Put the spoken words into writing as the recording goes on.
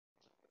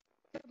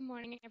Good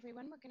morning,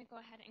 everyone. We're going to go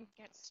ahead and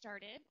get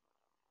started.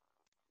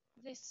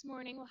 This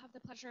morning, we'll have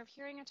the pleasure of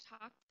hearing a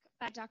talk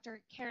by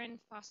Dr. Karen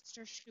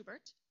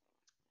Foster-Schubert.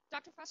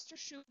 Dr.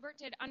 Foster-Schubert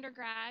did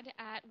undergrad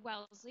at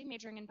Wellesley,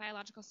 majoring in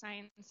biological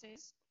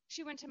sciences.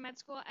 She went to med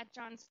school at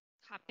Johns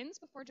Hopkins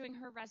before doing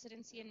her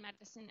residency in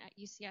medicine at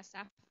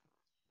UCSF.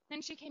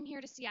 Then she came here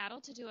to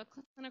Seattle to do a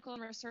clinical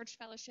and research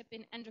fellowship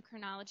in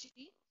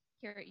endocrinology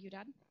here at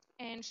UW.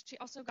 And she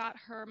also got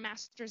her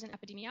master's in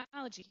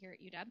epidemiology here at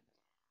UW,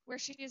 where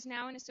she is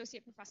now an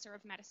associate professor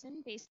of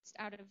medicine based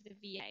out of the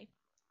VA.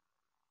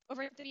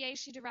 Over at the VA,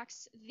 she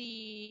directs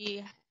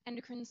the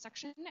endocrine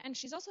section, and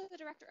she's also the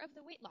director of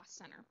the Weight Loss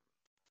Center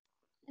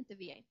at the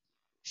VA.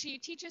 She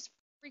teaches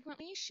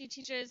frequently. She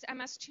teaches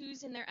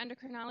MS2s in their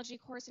endocrinology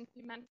course, and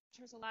she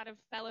mentors a lot of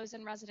fellows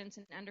and residents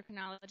in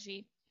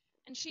endocrinology.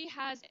 And she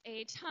has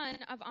a ton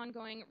of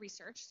ongoing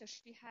research. So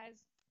she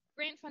has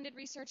grant-funded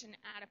research in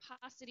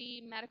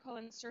adiposity, medical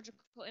and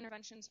surgical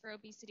interventions for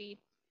obesity,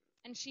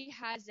 and she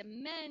has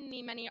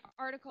many, many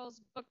articles,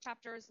 book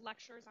chapters,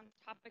 lectures on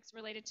topics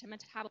related to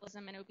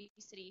metabolism and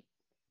obesity.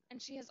 And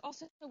she has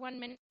also won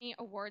many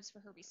awards for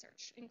her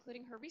research,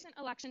 including her recent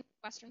election to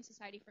the Western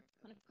Society for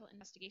Clinical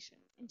Investigation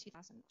in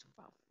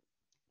 2012.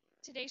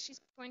 Today,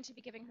 she's going to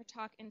be giving her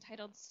talk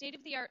entitled State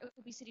of the Art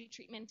Obesity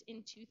Treatment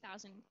in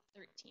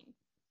 2013.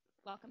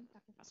 Welcome,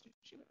 Dr.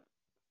 Foster-Schubert.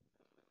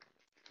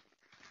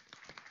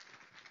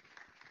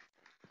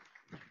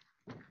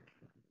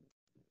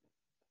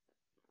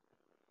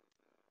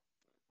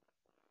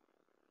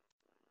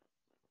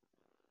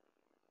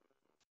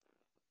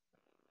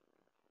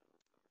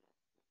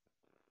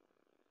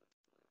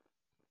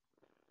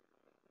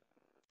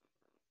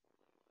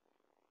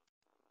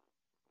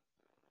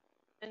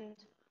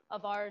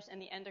 Of ours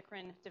and the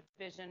endocrine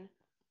division.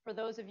 For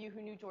those of you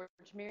who knew George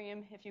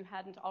Merriam, if you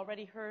hadn't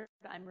already heard,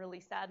 I'm really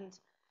saddened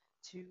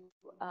to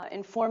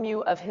inform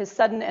you of his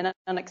sudden and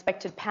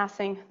unexpected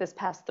passing this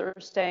past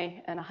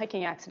Thursday in a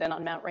hiking accident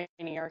on Mount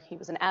Rainier. He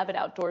was an avid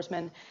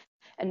outdoorsman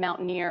and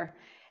mountaineer,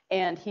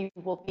 and he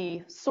will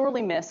be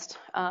sorely missed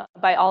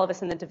by all of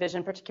us in the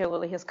division,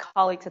 particularly his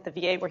colleagues at the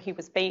VA, where he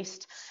was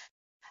based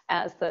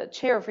as the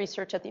chair of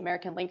research at the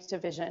American Lynx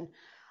Division.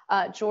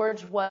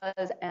 George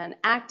was an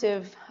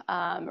active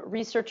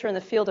researcher in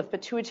the field of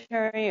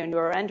pituitary and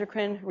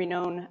neuroendocrine,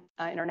 renowned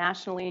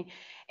internationally,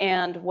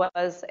 and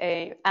was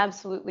an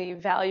absolutely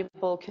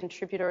valuable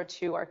contributor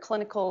to our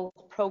clinical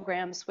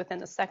programs within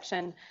the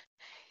section.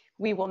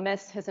 We will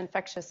miss his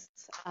infectious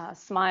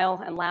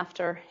smile and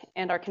laughter,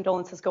 and our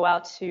condolences go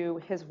out to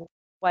his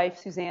wife,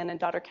 Suzanne, and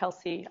daughter,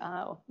 Kelsey,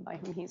 by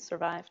whom he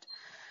survived.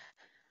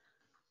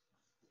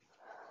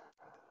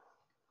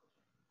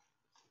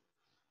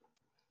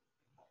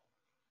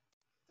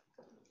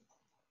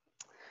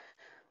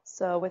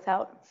 So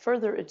without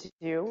further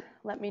ado,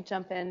 let me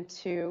jump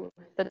into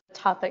the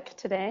topic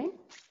today.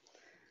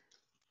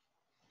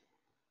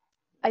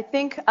 I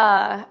think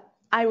I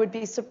would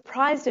be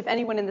surprised if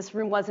anyone in this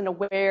room wasn't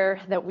aware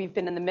that we've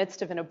been in the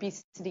midst of an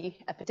obesity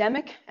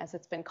epidemic, as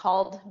it's been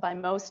called by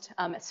most,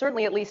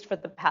 certainly at least for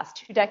the past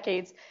 2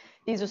 decades.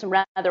 These are some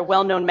rather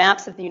well-known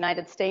maps of the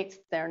United States.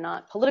 They're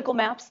not political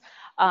maps.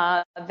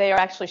 They are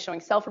actually showing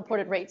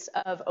self-reported rates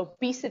of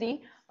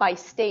obesity by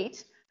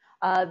state.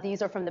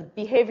 These are from the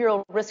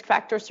Behavioral Risk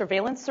Factor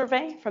Surveillance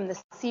Survey from the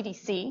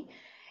CDC.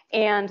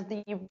 And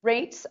the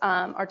rates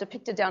are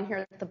depicted down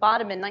here at the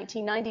bottom. In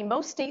 1990,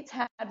 most states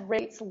had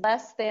rates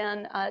less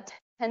than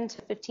 10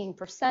 to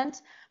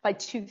 15%. By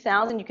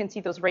 2000, you can see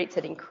those rates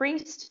had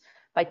increased.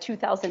 By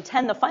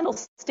 2010, the final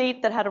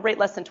state that had a rate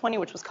less than 20,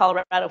 which was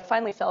Colorado,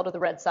 finally fell to the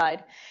red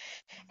side.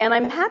 And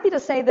I'm happy to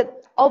say that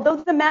although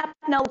the map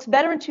now looks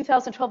better in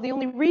 2012, the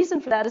only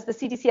reason for that is the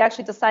CDC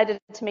actually decided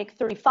to make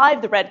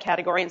 35 the red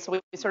category, and so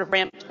we sort of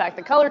ramped back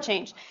the color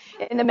change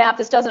in the map.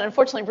 This doesn't,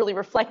 unfortunately, really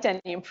reflect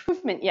any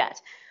improvement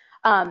yet.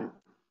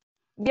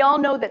 We all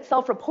know that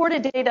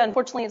self-reported data,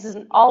 unfortunately,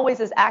 isn't always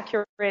as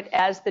accurate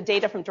as the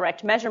data from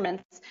direct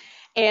measurements.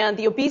 And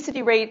the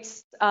obesity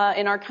rates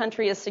in our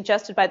country is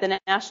suggested by the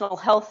National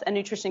Health and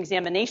Nutrition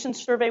Examination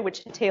Survey,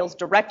 which entails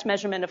direct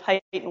measurement of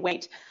height and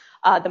weight.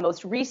 The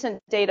most recent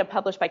data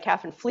published by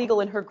Catherine Flegel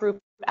and her group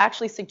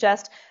actually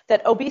suggest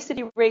that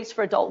obesity rates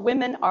for adult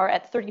women are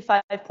at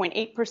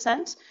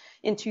 35.8%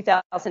 in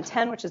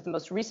 2010, which is the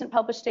most recent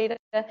published data,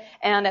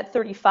 and at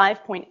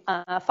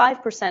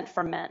 35.5%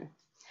 for men.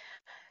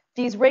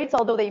 These rates,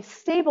 although they've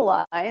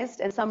stabilized,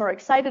 and some are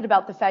excited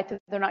about the fact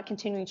that they're not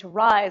continuing to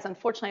rise,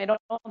 unfortunately, I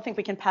don't think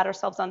we can pat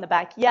ourselves on the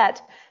back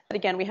yet. But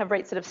again, we have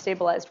rates that have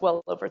stabilized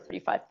well over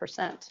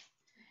 35%.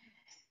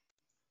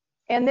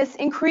 And this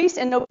increase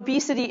in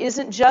obesity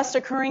isn't just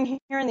occurring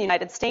here in the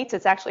United States.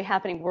 It's actually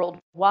happening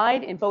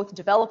worldwide in both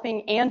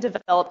developing and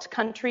developed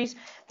countries.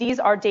 These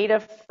are data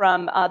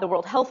from the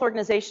World Health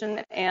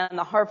Organization and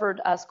the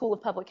Harvard School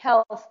of Public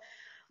Health,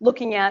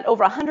 looking at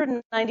over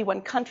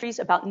 191 countries,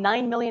 about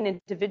 9 million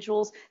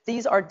individuals.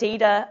 These are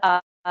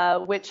data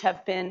which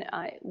have been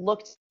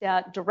looked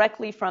at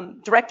directly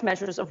from direct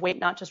measures of weight,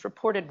 not just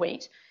reported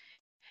weight.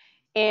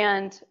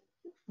 And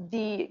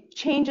The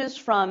changes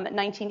from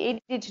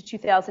 1980 to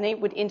 2008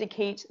 would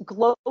indicate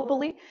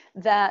globally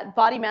that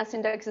body mass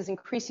index is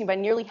increasing by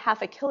nearly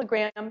 0.5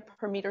 kilogram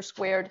per meter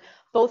squared,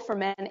 both for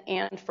men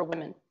and for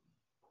women.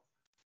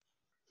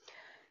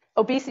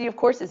 Obesity, of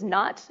course, is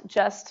not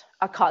just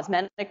a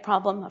cosmetic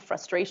problem, a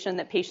frustration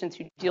that patients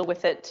who deal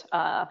with it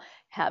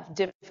have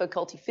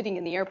difficulty fitting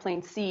in the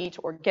airplane seat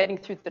or getting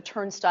through the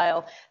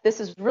turnstile. This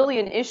is really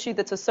an issue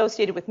that's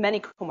associated with many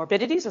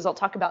comorbidities, as I'll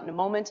talk about in a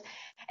moment,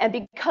 and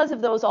because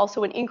of those,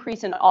 also an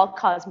increase in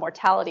all-cause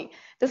mortality.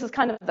 This is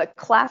kind of the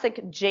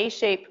classic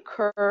J-shaped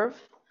curve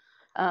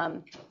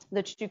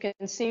that you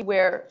can see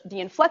where the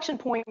inflection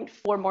point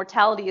for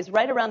mortality is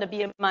right around a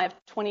BMI of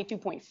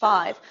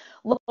 22.5.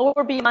 Lower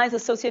BMI is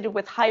associated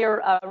with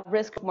higher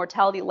risk of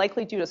mortality,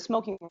 likely due to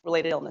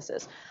smoking-related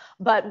illnesses.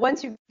 But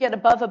once you get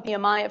above a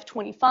BMI of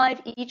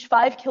 25, each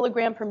 5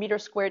 kilogram per meter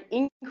squared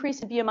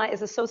increase in BMI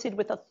is associated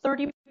with a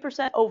 30%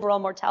 overall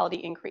mortality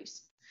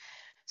increase.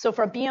 So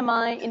for a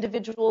BMI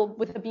individual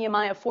with a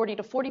BMI of 40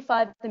 to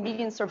 45, the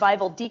median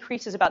survival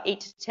decreases about 8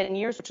 to 10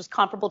 years, which is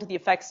comparable to the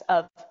effects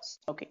of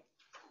smoking.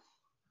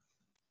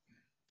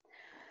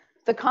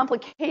 The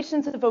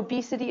complications of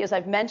obesity, as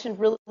I've mentioned,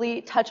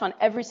 really touch on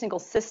every single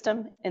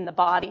system in the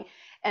body.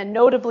 And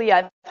notably,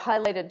 I've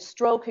highlighted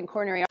stroke and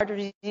coronary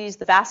artery disease,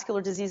 the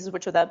vascular diseases,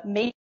 which are the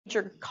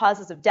major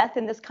causes of death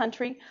in this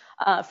country,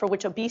 for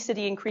which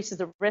obesity increases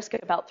the risk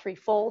about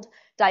threefold,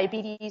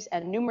 diabetes,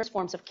 and numerous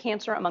forms of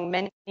cancer, among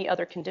many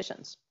other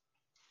conditions.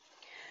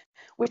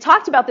 We've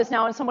talked about this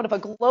now on somewhat of a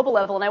global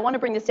level, and I want to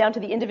bring this down to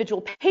the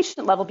individual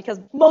patient level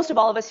because most of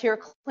all of us here are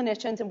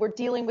clinicians, and we're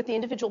dealing with the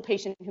individual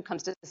patient who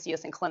comes to see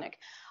us in clinic.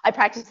 I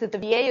practice at the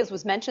VA, as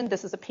was mentioned.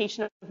 This is a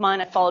patient of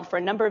mine I followed for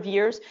a number of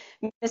years.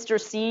 Mr.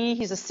 C,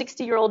 he's a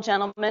 60-year-old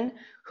gentleman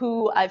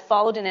who I've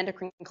followed in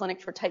endocrine clinic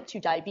for type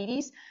 2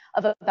 diabetes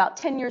of about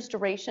 10 years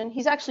duration.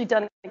 He's actually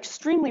done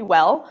extremely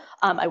well.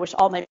 I wish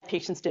all my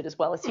patients did as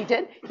well as he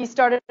did. He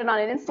started on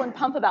an insulin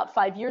pump about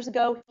 5 years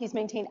ago. He's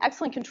maintained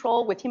excellent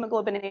control with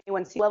hemoglobin and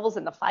A1C levels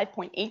in the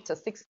 5.8 to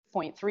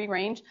 6.3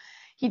 range.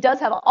 He does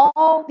have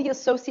all the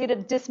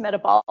associated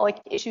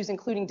dysmetabolic issues,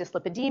 including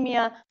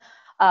dyslipidemia,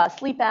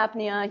 sleep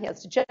apnea. He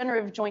has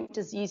degenerative joint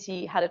disease.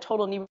 He had a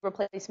total knee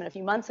replacement a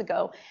few months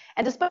ago.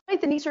 And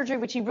despite the knee surgery,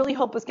 which he really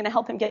hoped was going to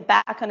help him get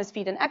back on his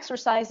feet and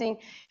exercising,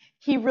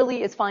 he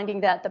really is finding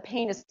that the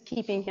pain is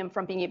keeping him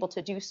from being able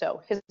to do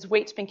so. His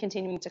weight's been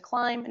continuing to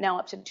climb, now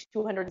up to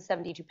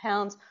 272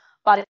 pounds,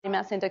 body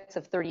mass index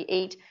of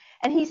 38.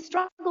 And he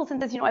struggles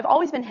and says, I've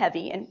always been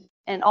heavy,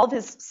 and all of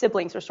his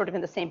siblings are sort of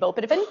in the same boat.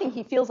 But if anything,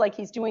 he feels like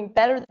he's doing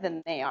better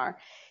than they are.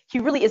 He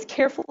really is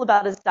careful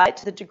about his diet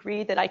to the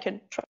degree that I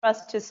can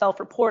trust his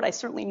self-report. I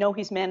certainly know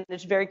he's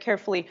managed very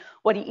carefully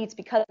what he eats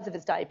because of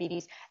his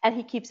diabetes. And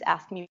he keeps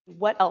asking me,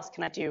 what else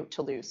can I do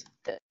to lose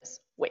this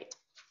weight?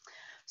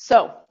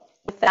 So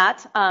with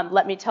that,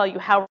 let me tell you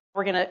how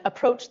we're going to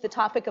approach the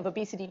topic of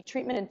obesity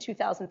treatment in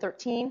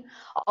 2013.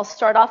 I'll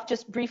start off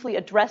just briefly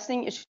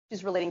addressing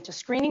issues relating to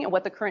screening and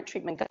what the current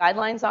treatment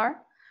guidelines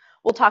are.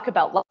 We'll talk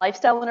about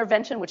lifestyle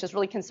intervention, which is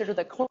really considered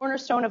the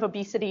cornerstone of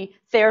obesity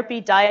therapy,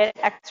 diet,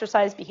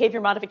 exercise,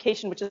 behavior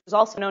modification, which is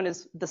also known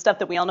as the stuff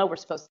that we all know we're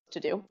supposed to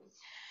do.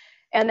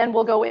 And then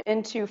we'll go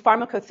into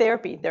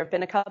pharmacotherapy. There have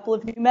been a couple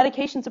of new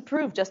medications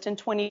approved just in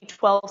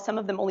 2012, some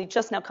of them only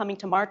just now coming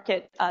to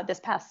market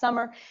this past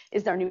summer.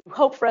 Is there new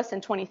hope for us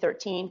in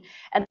 2013?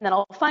 And then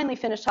I'll finally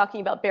finish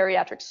talking about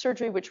bariatric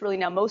surgery, which really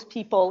now most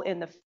people in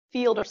the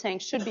field are saying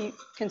should be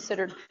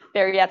considered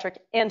bariatric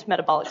and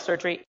metabolic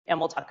surgery, and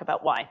we'll talk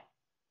about why.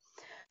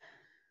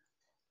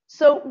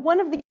 So one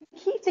of the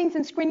key things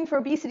in screening for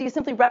obesity is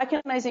simply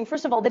recognizing,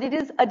 first of all, that it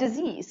is a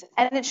disease,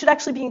 and it should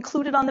actually be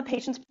included on the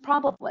patient's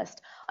problem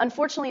list.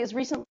 Unfortunately, as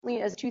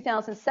recently as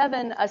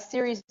 2007, a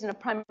series in a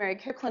primary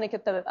care clinic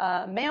at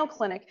the Mayo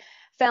Clinic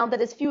found that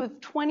as few as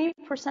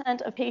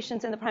 20% of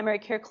patients in the primary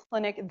care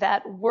clinic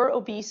that were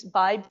obese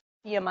by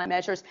BMI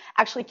measures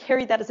actually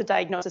carried that as a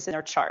diagnosis in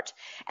their chart.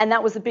 And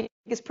that was the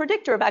biggest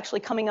predictor of actually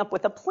coming up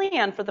with a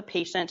plan for the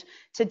patient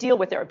to deal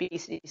with their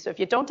obesity. So if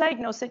you don't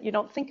diagnose it, you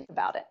don't think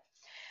about it.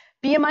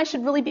 BMI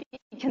should really be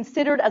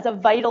considered as a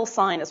vital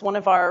sign, as one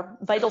of our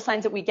vital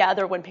signs that we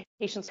gather when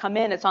patients come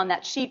in. It's on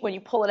that sheet when you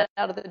pull it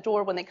out of the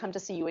door when they come to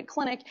see you in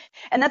clinic.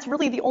 And that's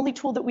really the only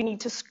tool that we need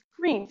to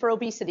screen for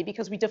obesity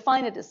because we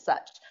define it as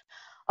such.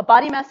 A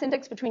body mass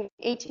index between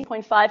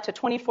 18.5 to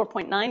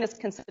 24.9 is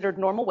considered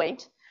normal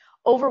weight.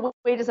 Overweight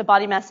is a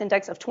body mass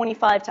index of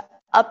 25 to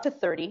up to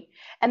 30,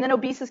 and then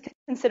obese is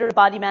considered a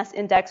body mass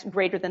index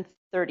greater than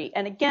 30.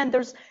 And again,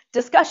 there's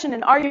discussion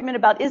and argument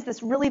about, is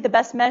this really the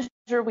best measure?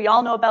 We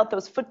all know about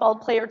those football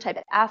player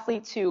type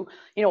athletes who,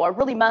 are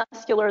really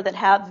muscular that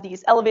have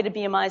these elevated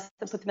BMIs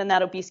that put them in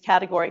that obese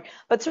category.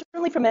 But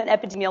certainly from an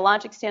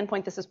epidemiologic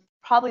standpoint, this is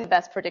probably the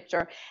best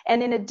predictor.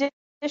 And in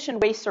addition,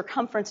 waist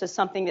circumference is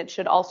something that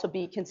should also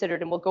be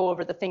considered, and we'll go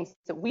over the things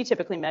that we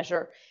typically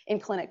measure in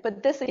clinic.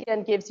 But this,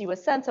 again, gives you a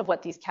sense of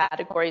what these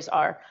categories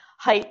are.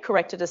 Height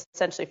corrected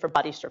essentially for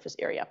body surface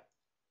area.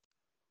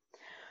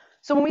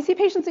 So when we see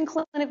patients in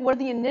clinic, what are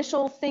the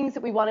initial things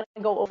that we want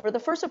to go over? The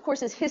first, of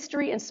course, is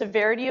history and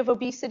severity of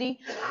obesity.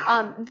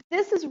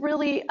 This is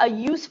really a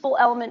useful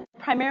element,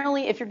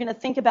 primarily if you're going to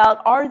think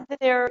about, are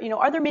there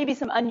maybe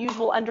some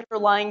unusual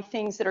underlying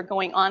things that are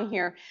going on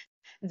here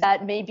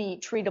that may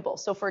be treatable?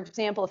 So for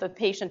example, if a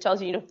patient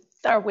tells you,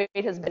 their weight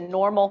has been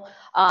normal,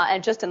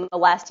 and just in the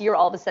last year,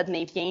 all of a sudden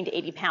they've gained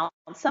 80 pounds,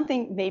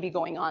 something may be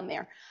going on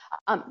there.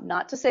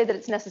 Not to say that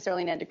it's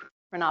necessarily an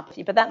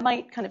endocrinopathy, but that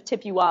might kind of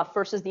tip you off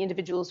versus the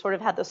individual who sort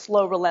of had the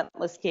slow,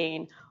 relentless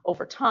gain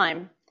over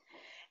time.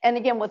 And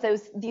again, what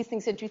these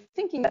things that you're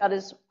thinking about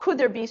is, could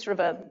there be sort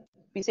of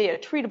we say a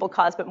treatable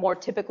cause, but more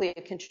typically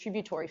a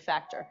contributory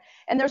factor?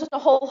 And there's a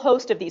whole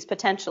host of these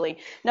potentially.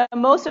 Now,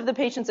 most of the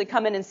patients that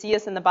come in and see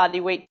us in the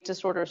body weight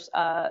disorders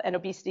and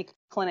obesity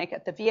clinic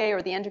at the VA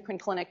or the endocrine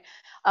clinic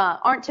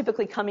aren't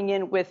typically coming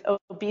in with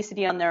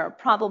obesity on their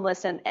problem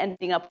list and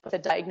ending up with a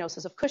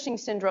diagnosis of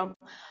Cushing's syndrome.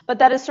 But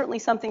that is certainly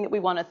something that we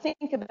want to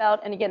think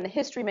about. And again, the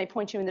history may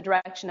point you in the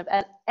direction of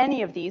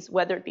any of these,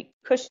 whether it be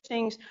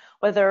Cushing's,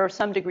 whether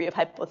some degree of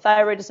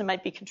hypothyroidism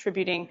might be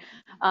contributing,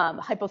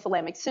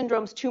 hypothalamic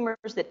syndromes, tumors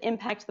that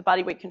impact the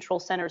body weight control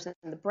centers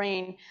in the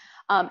brain.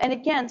 And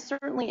again,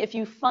 certainly if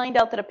you find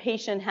out that a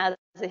patient has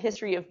a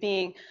history of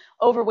being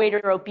overweight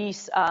or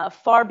obese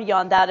far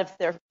beyond that of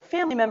their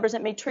family members,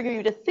 it may trigger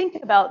you to think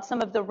about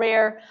some of the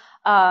rare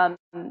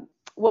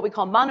what we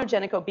call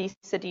monogenic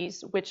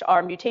obesities, which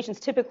are mutations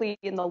typically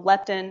in the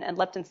leptin and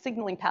leptin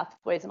signaling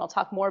pathways, and I'll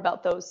talk more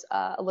about those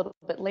a little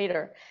bit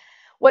later.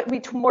 What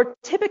we more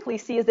typically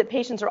see is that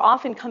patients are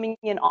often coming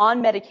in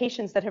on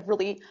medications that have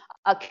really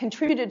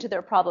contributed to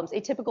their problems.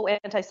 Atypical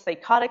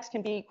antipsychotics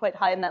can be quite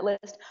high in that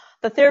list.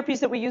 The therapies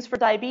that we use for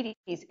diabetes,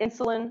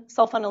 insulin,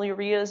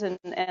 sulfonylureas,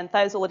 and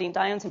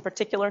thiazolidinediones in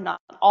particular,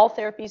 not all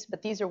therapies,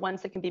 but these are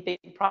ones that can be big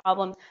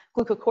problems,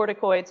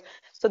 glucocorticoids.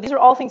 So these are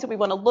all things that we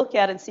want to look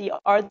at and see,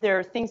 are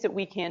there things that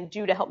we can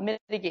do to help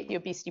mitigate the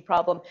obesity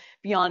problem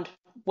beyond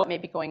what may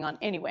be going on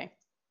anyway.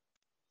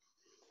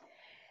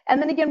 And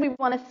then again, we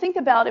want to think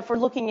about, if we're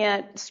looking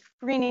at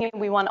screening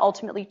and we want to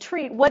ultimately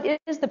treat, what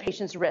is the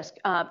patient's risk?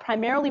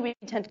 Primarily, we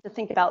tend to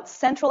think about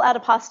central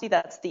adiposity,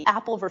 that's the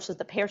apple versus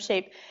the pear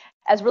shape,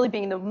 as really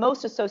being the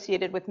most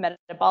associated with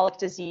metabolic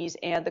disease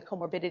and the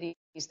comorbidities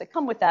that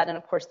come with that, and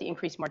of course, the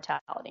increased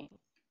mortality.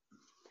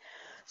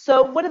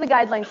 So what do the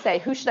guidelines say?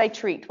 Who should I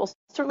treat? Well,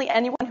 certainly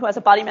anyone who has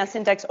a body mass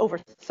index over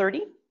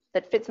 30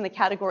 that fits in the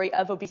category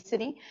of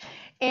obesity.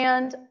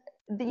 And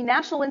the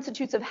National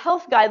Institutes of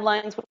Health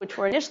guidelines, which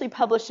were initially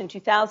published in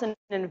 2000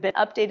 and have been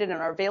updated and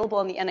are available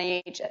on the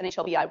NIH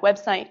NHLBI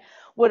website,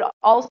 would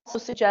also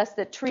suggest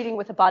that treating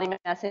with a body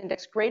mass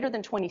index greater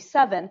than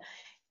 27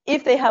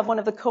 if they have one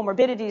of the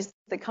comorbidities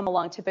that come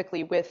along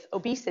typically with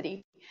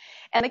obesity.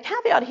 And the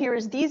caveat here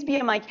is these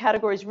BMI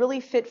categories really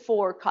fit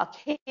for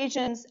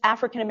Caucasians,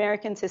 African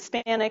Americans,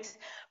 Hispanics.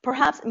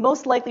 Perhaps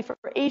most likely for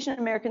Asian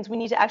Americans, we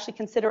need to actually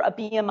consider a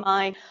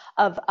BMI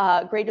of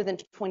greater than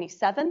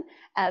 27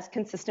 as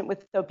consistent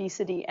with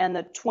obesity, and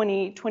the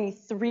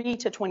 23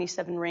 to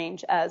 27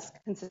 range as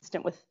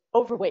consistent with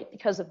overweight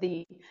because of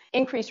the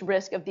increased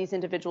risk of these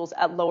individuals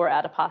at lower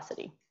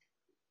adiposity.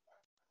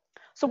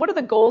 So what are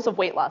the goals of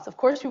weight loss? Of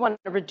course, we want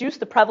to reduce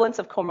the prevalence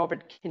of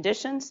comorbid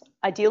conditions,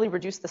 ideally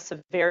reduce the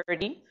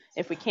severity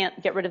if we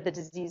can't get rid of the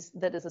disease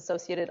that is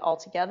associated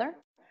altogether,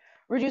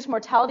 reduce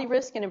mortality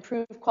risk and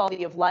improve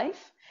quality of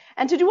life.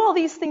 And to do all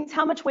these things,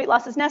 how much weight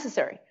loss is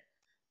necessary?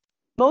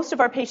 Most of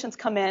our patients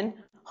come in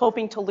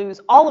hoping to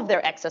lose all of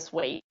their excess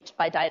weight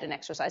by diet and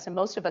exercise. And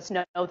most of us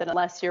know that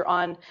unless you're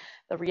on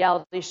the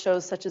reality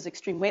shows such as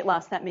extreme weight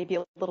loss, that may be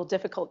a little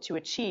difficult to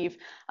achieve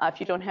if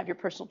you don't have your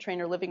personal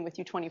trainer living with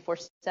you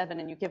 24/7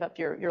 and you give up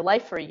your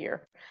life for a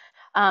year.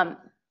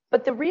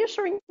 But the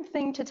reassuring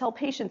thing to tell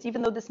patients,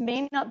 even though this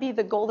may not be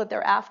the goal that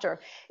they're after,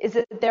 is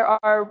that there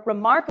are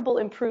remarkable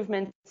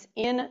improvements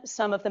in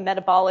some of the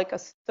metabolic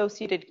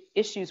associated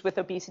issues with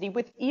obesity,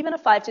 with even a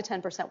 5 to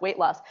 10% weight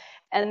loss.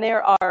 And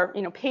there are,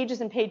 pages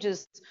and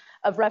pages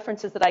of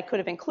references that I could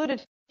have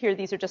included here.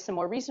 These are just some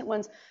more recent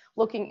ones,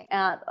 looking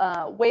at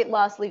weight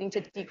loss leading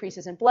to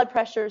decreases in blood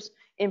pressures,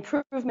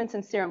 improvements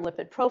in serum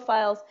lipid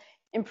profiles,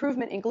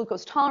 improvement in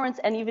glucose tolerance,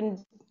 and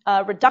even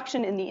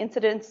reduction in the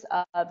incidence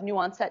of new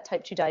onset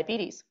type 2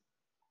 diabetes.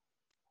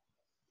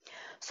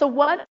 So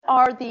what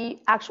are the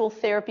actual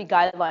therapy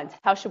guidelines?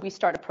 How should we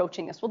start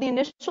approaching this? Well, the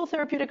initial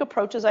therapeutic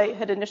approach, as I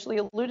had initially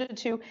alluded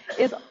to,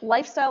 is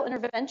lifestyle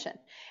intervention.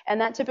 And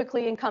that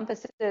typically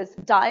encompasses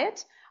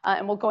diet,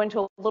 and we'll go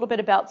into a little bit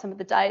about some of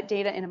the diet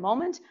data in a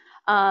moment.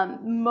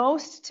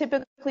 Most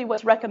typically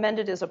what's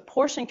recommended is a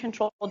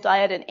portion-controlled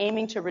diet and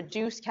aiming to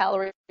reduce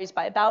calories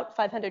by about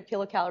 500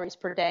 kilocalories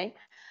per day,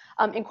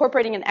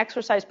 incorporating an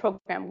exercise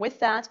program with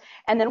that.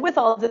 And then with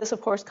all of this,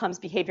 of course, comes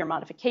behavior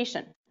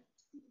modification.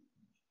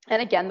 And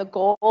again, the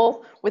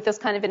goal with this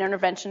kind of an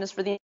intervention is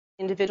for the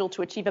individual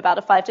to achieve about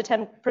a 5 to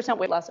 10%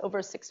 weight loss over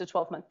a 6 to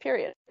 12-month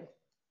period.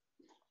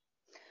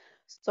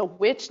 So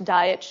which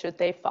diet should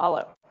they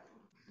follow?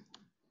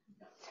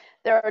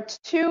 There are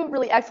two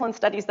really excellent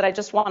studies that I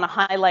just want to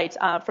highlight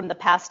from the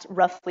past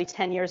roughly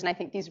 10 years, and I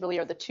think these really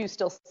are the two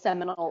still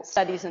seminal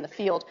studies in the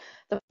field.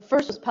 The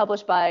first was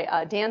published by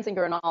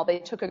Danziger and all. They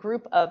took a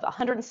group of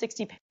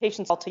 160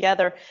 patients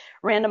altogether,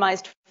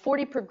 randomized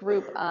 40 per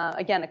group,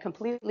 again, a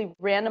completely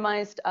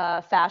randomized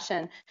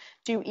fashion,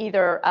 to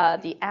either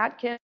the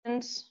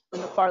Atkins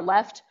on the far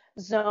left,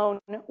 Zone,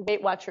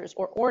 Weight Watchers,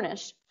 or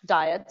Ornish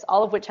diets,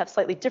 all of which have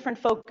slightly different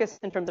focus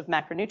in terms of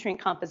macronutrient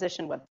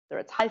composition, whether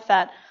it's high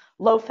fat,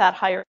 low fat,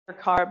 higher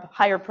carb,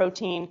 higher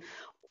protein,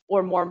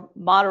 or more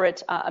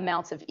moderate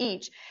amounts of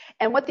each.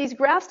 And what these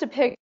graphs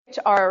depict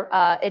are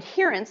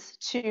adherence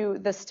to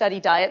the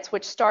study diets,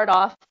 which start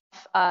off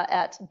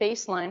at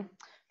baseline.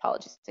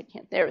 Apologies, I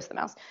can't, there's the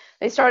mouse.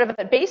 They start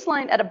at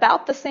baseline at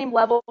about the same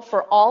level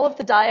for all of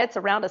the diets,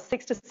 around a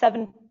 6 to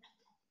 7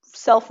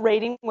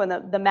 self-rating, when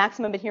the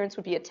maximum adherence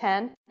would be a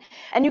 10.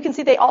 And you can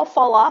see they all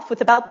fall off with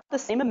about the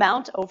same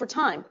amount over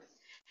time.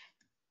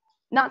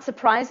 Not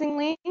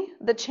surprisingly,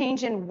 the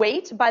change in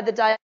weight by the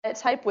diet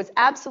type was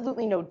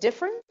absolutely no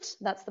different.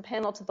 That's the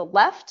panel to the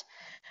left.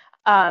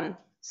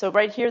 So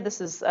right here,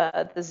 this is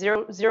the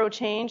zero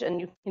change,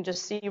 and you can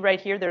just see right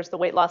here, there's the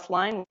weight loss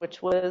line,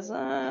 which was,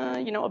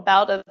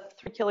 about a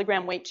 3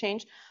 kilogram weight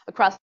change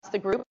across the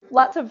group.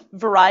 Lots of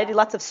variety,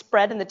 lots of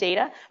spread in the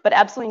data, but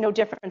absolutely no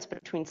difference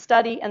between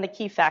study. And the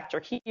key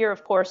factor here,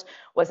 of course,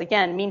 was,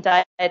 again, mean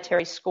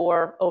dietary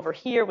score over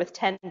here, with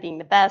 10 being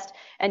the best.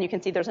 And you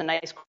can see there's a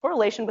nice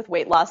correlation with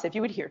weight loss if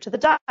you adhere to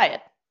the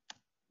diet.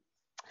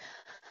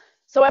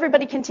 So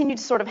everybody continued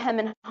to sort of hem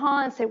and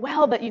haw and say,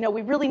 well, but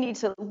we really need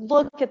to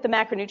look at the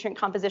macronutrient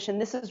composition.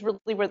 This is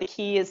really where the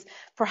key is.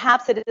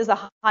 Perhaps it is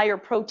a higher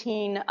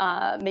protein,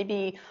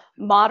 maybe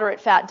moderate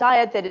fat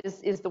diet that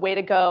is the way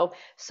to go.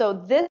 So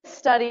this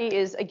study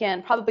is,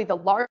 again, probably the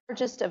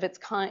largest of its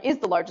kind,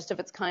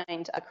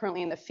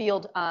 currently in the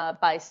field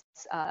by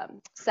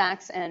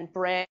Sachs and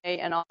Bray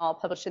and all,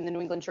 published in the New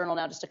England Journal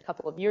now just a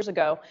couple of years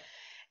ago.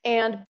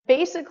 And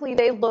basically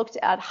they looked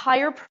at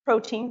higher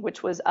protein,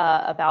 which was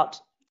about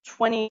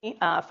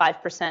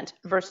 25%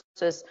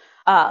 versus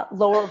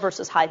lower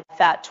versus high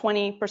fat,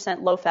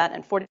 20% low fat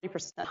and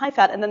 40% high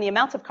fat. And then the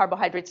amounts of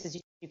carbohydrates, as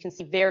you can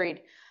see,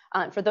 varied.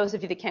 For those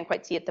of you that can't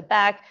quite see at the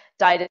back,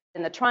 diet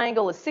in the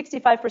triangle is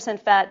 65%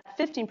 fat,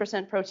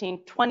 15%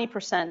 protein,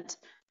 20%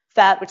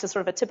 fat, which is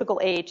sort of a typical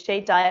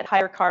AHA diet,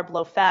 higher carb,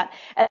 low fat.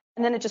 And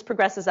then it just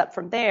progresses up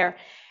from there.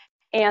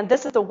 And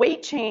this is the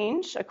weight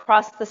change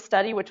across the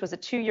study, which was a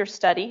 2-year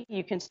study.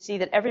 You can see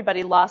that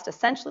everybody lost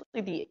essentially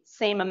the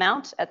same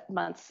amount at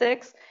month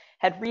 6,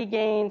 had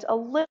regained a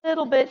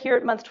little bit here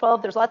at month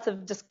 12. There's lots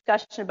of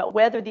discussion about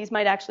whether these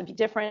might actually be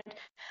different.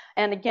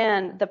 And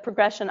again, the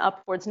progression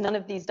upwards, none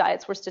of these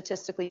diets were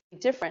statistically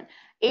different.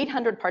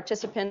 800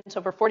 participants,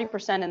 over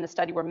 40% in the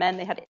study were men.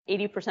 They had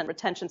 80%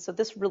 retention. So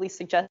this really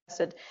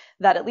suggested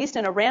that at least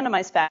in a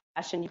randomized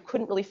fashion, you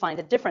couldn't really find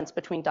a difference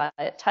between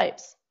diet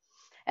types.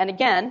 And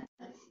again,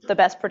 the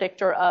best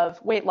predictor of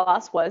weight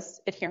loss was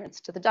adherence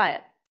to the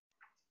diet.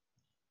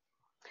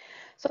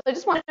 So I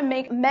just want to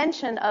make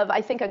mention of,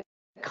 I think, a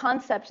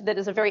concept that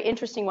is a very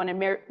interesting one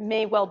and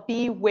may well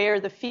be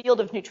where the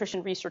field of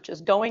nutrition research is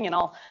going. And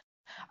I'll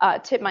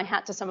tip my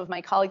hat to some of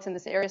my colleagues in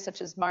this area, such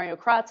as Mario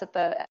Kratz at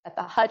the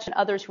Hutch and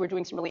others who are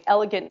doing some really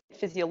elegant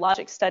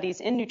physiologic studies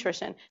in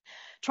nutrition,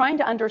 trying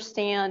to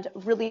understand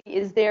really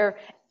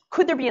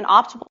could there be an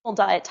optimal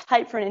diet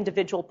type for an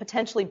individual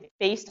potentially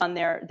based on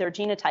their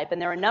genotype? And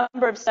there are a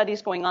number of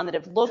studies going on that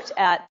have looked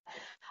at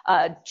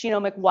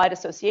genomic wide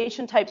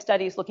association type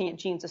studies, looking at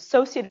genes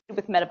associated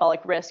with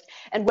metabolic risk,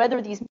 and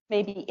whether these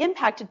may be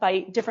impacted by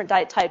different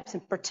diet types.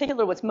 In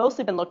particular, what's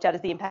mostly been looked at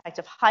is the impact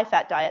of high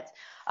fat diets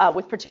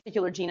with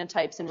particular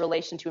genotypes in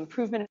relation to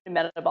improvement in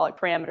metabolic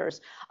parameters.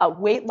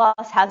 Weight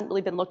loss hasn't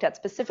really been looked at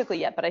specifically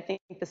yet, but I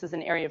think this is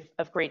an area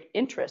of great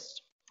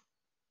interest.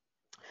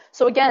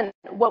 So again,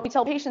 what we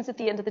tell patients at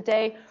the end of the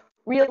day,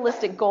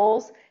 realistic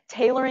goals,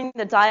 tailoring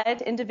the diet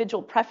to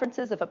individual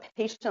preferences. If a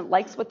patient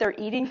likes what they're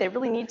eating, they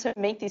really need to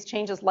make these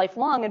changes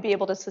lifelong and be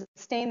able to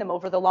sustain them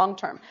over the long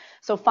term.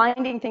 So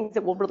finding things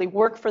that will really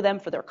work for them,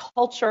 for their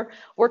culture,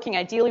 working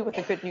ideally with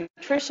a good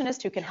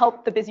nutritionist who can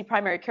help the busy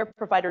primary care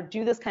provider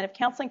do this kind of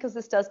counseling, because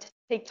this does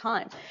take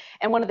time.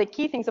 And one of the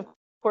key things, of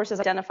course,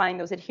 is identifying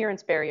those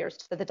adherence barriers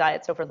to the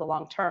diets over the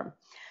long term.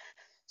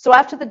 So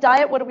after the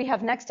diet, what do we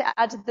have next to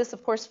add to this?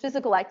 Of course,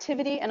 physical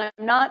activity. And I'm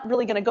not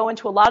really going to go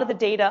into a lot of the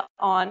data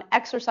on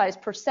exercise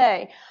per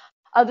se,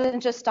 other than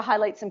just to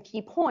highlight some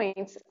key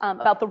points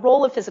about the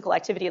role of physical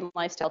activity in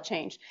lifestyle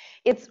change.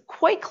 It's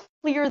quite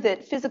clear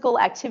that physical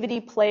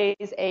activity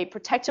plays a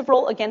protective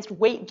role against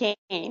weight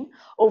gain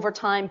over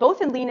time,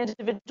 both in lean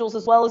individuals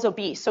as well as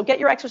obese. So get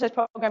your exercise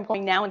program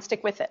going now and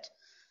stick with it.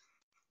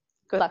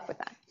 Good luck with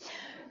that.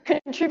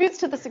 Contributes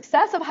to the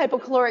success of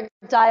hypocaloric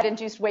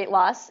diet-induced weight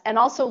loss and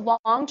also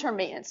long-term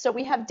maintenance. So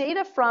we have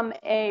data from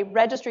a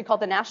registry called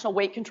the National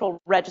Weight Control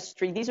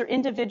Registry. These are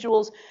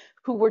individuals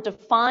who were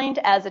defined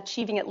as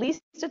achieving at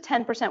least a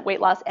 10%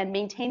 weight loss and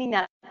maintaining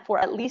that for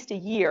at least a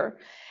year.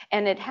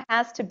 and it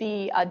has to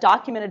be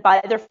documented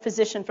by their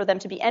physician for them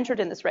to be entered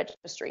in this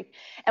registry.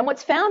 And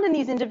what's found in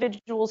these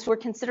individuals who are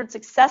considered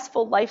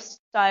successful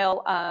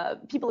lifestyle,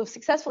 people who've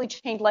successfully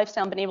changed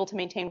lifestyle and been able to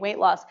maintain weight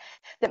loss,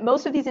 that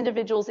most of these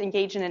individuals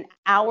engage in an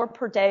hour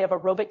per day of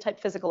aerobic type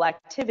physical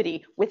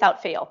activity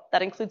without fail.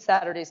 That includes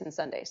Saturdays and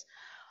Sundays.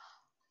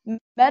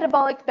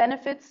 Metabolic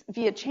benefits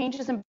via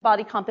changes in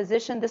body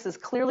composition. This is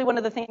clearly one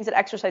of the things that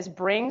exercise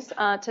brings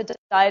to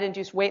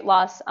diet-induced weight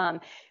loss.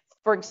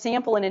 For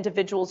example, in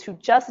individuals who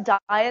just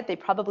diet, they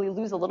probably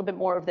lose a little bit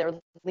more of their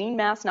lean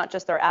mass, not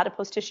just their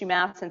adipose tissue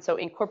mass. And so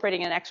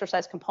incorporating an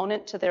exercise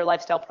component to their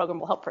lifestyle program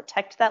will help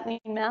protect that lean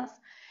mass.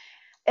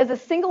 As a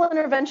single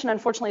intervention,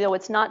 unfortunately, though,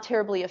 it's not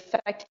terribly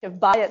effective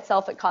by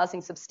itself at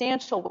causing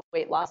substantial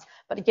weight loss.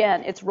 But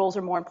again, its roles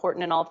are more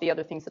important in all of the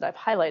other things that I've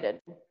highlighted.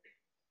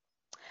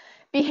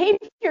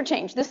 Behavior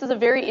change. This is a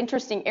very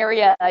interesting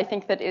area, I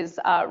think, that is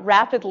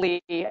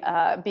rapidly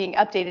being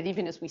updated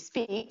even as we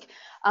speak.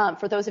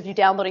 For those of you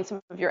downloading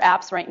some of your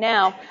apps right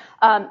now,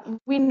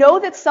 we know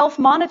that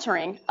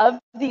self-monitoring of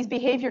these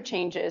behavior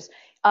changes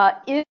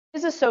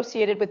is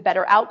associated with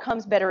better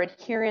outcomes, better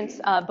adherence,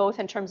 both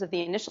in terms of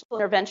the initial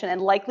intervention and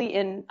likely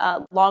in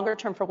longer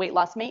term for weight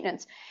loss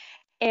maintenance.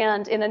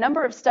 And in a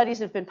number of studies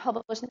that have been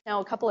published now,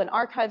 a couple in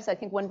Archives, I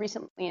think one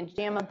recently in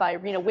JAMA by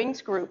Rena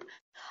Wing's group,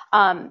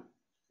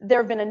 there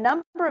have been a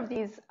number of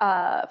these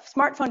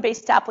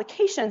smartphone-based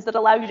applications that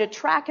allow you to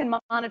track and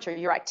monitor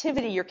your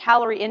activity, your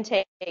calorie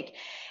intake.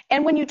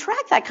 And when you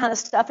track that kind of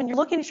stuff and you're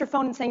looking at your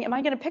phone and saying, am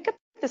I going to pick up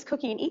this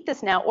cookie and eat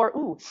this now? Or,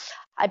 ooh,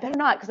 I better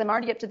not because I'm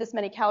already up to this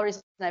many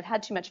calories and I've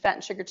had too much fat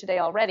and sugar today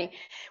already.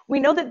 We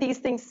know that these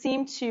things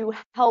seem to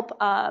help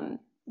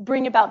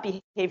bring about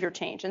behavior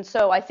change. And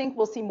so I think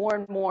we'll see more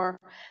and more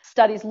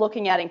studies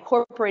looking at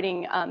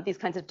incorporating these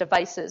kinds of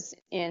devices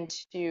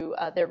into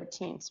their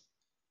routines.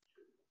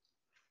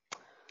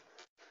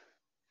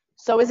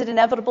 So is it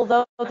inevitable,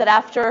 though, that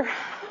after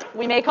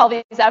we make all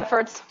these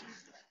efforts,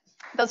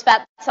 those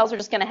fat cells are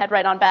just going to head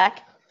right on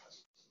back?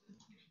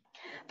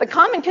 The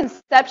common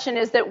conception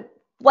is that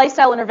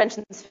lifestyle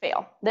interventions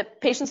fail,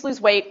 that patients lose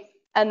weight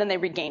and then they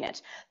regain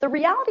it. The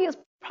reality is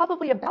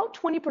probably about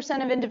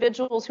 20% of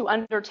individuals who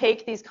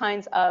undertake these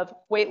kinds of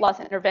weight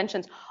loss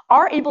interventions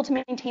are able to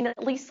maintain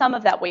at least some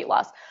of that weight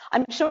loss.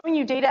 I'm showing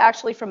you data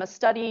actually from a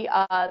study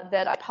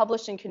that I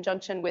published in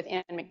conjunction with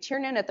Ann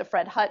McTiernan at the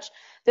Fred Hutch.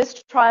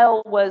 This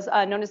trial was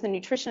known as the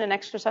Nutrition and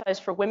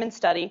Exercise for Women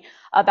study.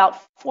 About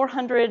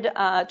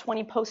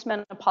 420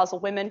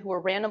 postmenopausal women who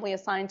were randomly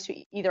assigned to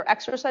either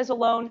exercise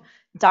alone,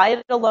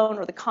 diet alone,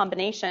 or the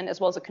combination, as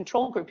well as a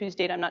control group whose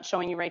data I'm not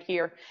showing you right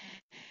here.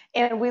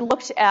 And we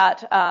looked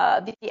at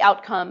the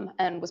outcome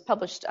and was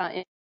published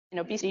in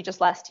Obesity just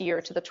last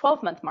year to the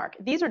 12-month mark.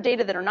 These are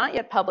data that are not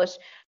yet published,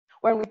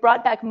 where we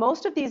brought back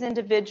most of these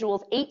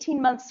individuals 18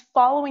 months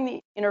following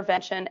the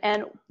intervention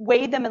and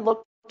weighed them and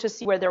looked to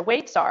see where their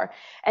weights are.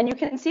 And you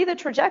can see the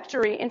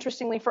trajectory,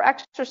 interestingly, for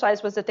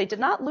exercise was that they did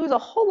not lose a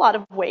whole lot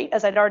of weight,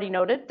 as I'd already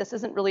noted. This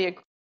isn't really a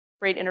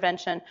great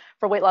intervention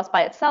for weight loss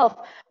by itself,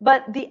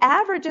 but the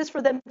average is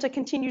for them to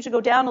continue to go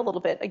down a little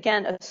bit,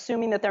 again,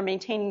 assuming that they're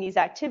maintaining these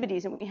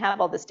activities, and we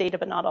have all this data,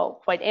 but not all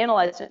quite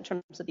analyzed in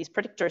terms of these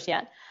predictors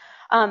yet.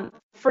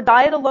 For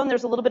diet alone,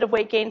 there's a little bit of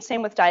weight gain,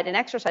 same with diet and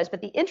exercise, but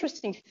the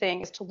interesting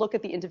thing is to look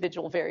at the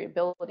individual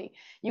variability.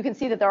 You can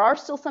see that there are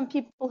still some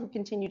people who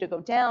continue to go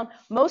down.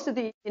 Most of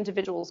the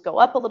individuals go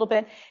up a little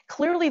bit.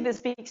 Clearly, this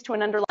speaks to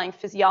an underlying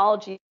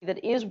physiology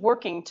that is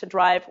working to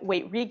drive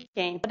weight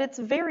regain, but it's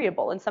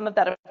variable, and some of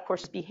that, of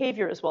course, is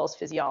behavior as well as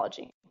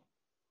physiology.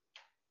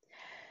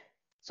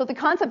 So the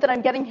concept that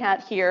I'm getting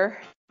at here,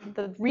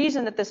 the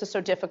reason that this is so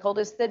difficult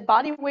is that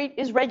body weight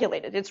is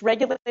regulated. It's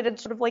regulated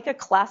sort of like a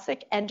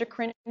classic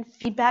endocrine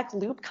feedback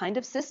loop kind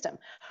of system,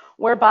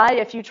 whereby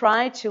if you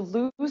try to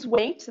lose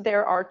weight,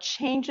 there are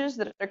changes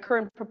that occur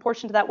in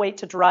proportion to that weight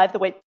to drive the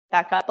weight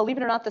back up. Believe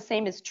it or not, the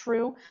same is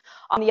true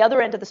on the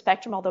other end of the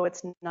spectrum, although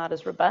it's not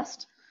as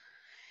robust.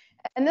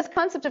 And this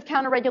concept of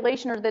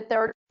counter-regulation, or that there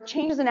are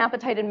changes in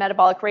appetite and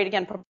metabolic rate,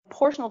 again,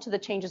 proportional to the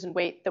changes in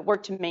weight that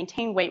work to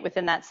maintain weight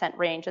within that set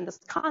range. And this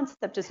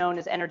concept is known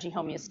as energy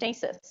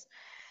homeostasis.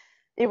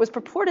 It was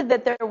purported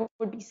that there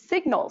would be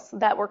signals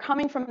that were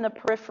coming from the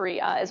periphery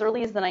as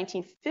early as the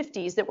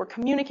 1950s that were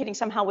communicating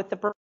somehow with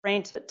the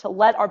brain to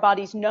let our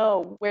bodies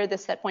know where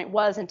this set point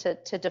was and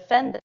to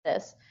defend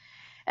this.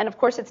 And of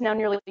course, it's now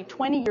nearly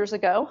 20 years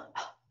ago.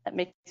 That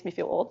makes me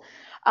feel old,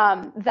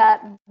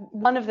 that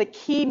one of the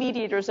key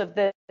mediators of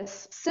this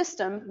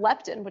system,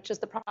 leptin, which is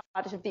the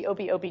product of the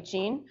OB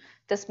gene,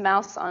 this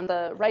mouse on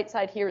the right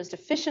side here is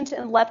deficient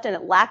in leptin.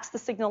 It lacks the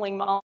signaling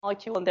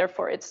molecule, and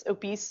therefore it's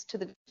obese to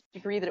the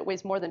degree that it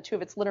weighs more than 2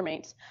 of its litter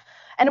mates.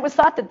 And it was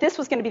thought that this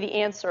was going to be the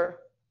answer.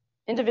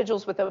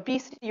 Individuals with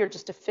obesity are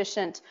just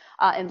deficient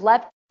in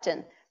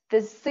leptin.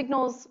 The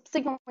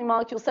signaling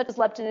molecules such as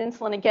leptin and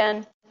insulin,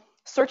 again,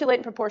 circulate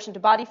in proportion to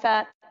body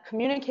fat,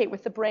 communicate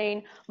with the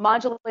brain,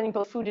 modulating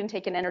both food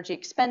intake and energy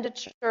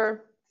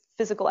expenditure,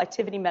 physical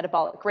activity,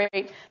 metabolic rate,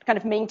 to kind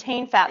of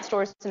maintain fat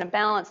stores in a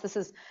balance. This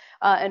is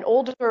an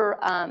older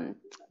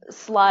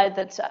slide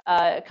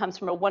that comes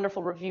from a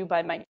wonderful review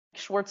by Mike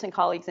Schwartz and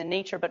colleagues in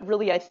Nature, but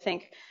really I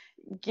think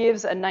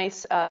gives a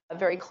nice,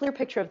 very clear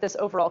picture of this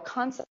overall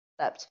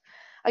concept.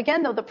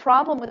 Again, though, the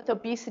problem with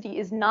obesity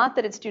is not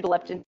that it's due to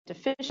leptin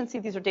deficiency.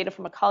 These are data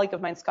from a colleague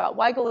of mine, Scott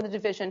Weigel, in the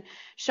division,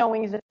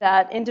 showing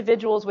that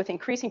individuals with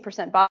increasing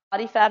percent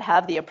body fat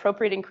have the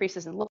appropriate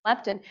increases in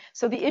leptin.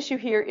 So the issue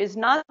here is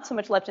not so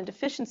much leptin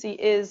deficiency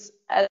as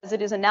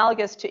it is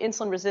analogous to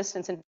insulin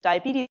resistance and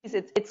diabetes.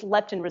 It's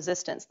leptin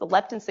resistance. The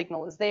leptin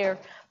signal is there,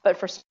 but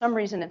for some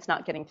reason it's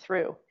not getting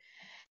through.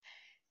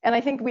 And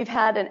I think we've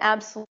had an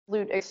absolute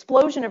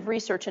explosion of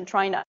research in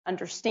trying to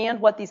understand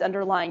what these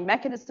underlying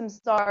mechanisms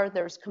are.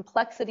 There's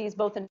complexities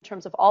both in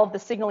terms of all of the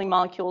signaling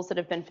molecules that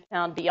have been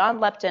found beyond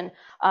leptin,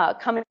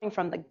 coming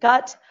from the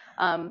gut,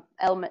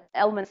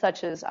 elements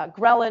such as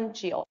ghrelin,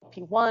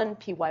 GLP-1,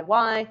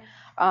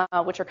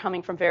 PYY, which are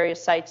coming from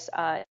various sites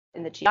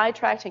in the GI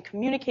tract and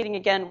communicating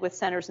again with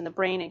centers in the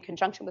brain in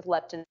conjunction with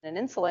leptin and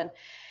insulin.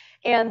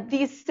 And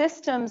these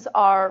systems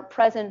are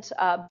present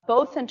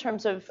both in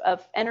terms of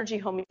energy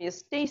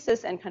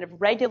homeostasis and kind of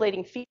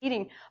regulating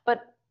feeding,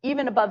 but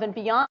even above and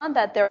beyond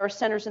that, there are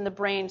centers in the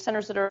brain,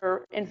 centers that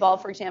are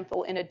involved, for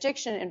example, in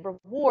addiction and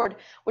reward,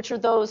 which are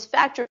those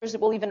factors that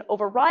will even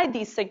override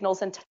these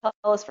signals and tell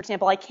us, for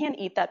example, I can't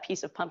eat that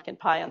piece of pumpkin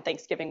pie on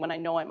Thanksgiving when I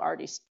know I'm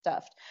already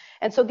stuffed.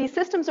 And so these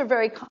systems are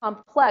very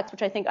complex,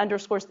 which I think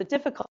underscores the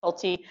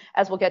difficulty,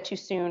 as we'll get to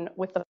soon,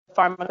 with the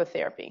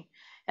pharmacotherapy.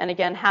 And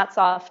again, hats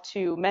off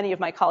to many of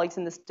my colleagues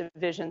in this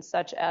division,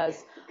 such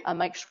as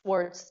Mike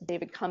Schwartz,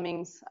 David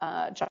Cummings,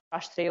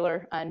 Josh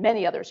Thaler, and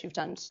many others who've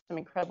done some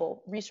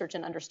incredible research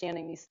in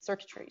understanding these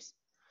circuitries.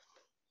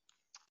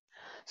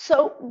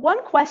 So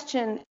one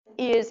question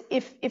is,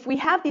 if we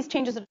have these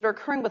changes that are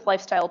occurring with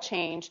lifestyle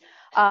change,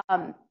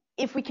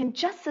 if we can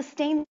just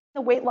sustain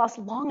the weight loss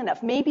long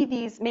enough, maybe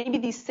these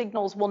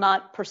signals will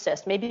not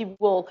persist. Maybe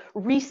we'll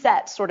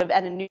reset sort of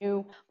at a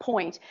new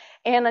point.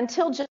 And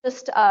until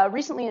just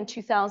recently in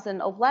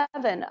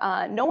 2011,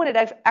 no one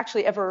had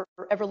actually ever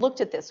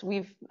looked at this.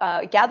 We've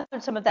gathered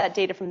some of that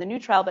data from the new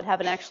trial, but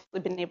haven't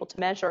actually been able to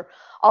measure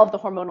all of the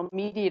hormonal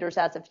mediators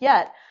as of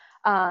yet.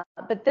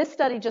 But this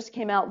study just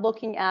came out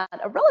looking at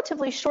a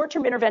relatively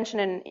short-term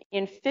intervention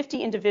in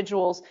 50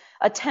 individuals,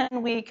 a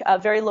 10-week,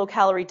 very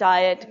low-calorie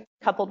diet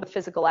coupled with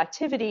physical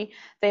activity.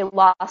 They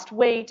lost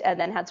weight and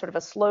then had sort of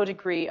a slow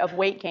degree of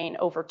weight gain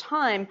over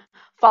time,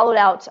 followed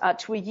out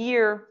to a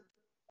year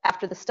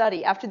after the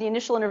study. After the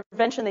initial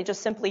intervention, they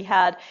just simply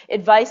had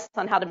advice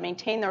on how to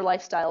maintain their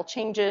lifestyle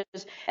changes,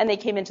 and they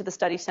came into the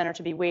study center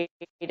to be weighed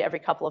every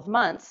couple of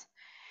months.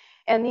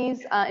 And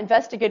these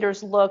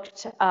investigators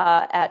looked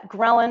at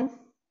ghrelin,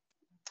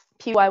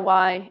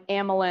 PYY,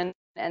 amylin,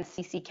 and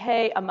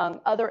CCK,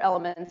 among other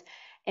elements.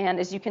 And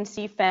as you can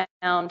see,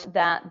 found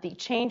that the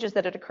changes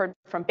that had occurred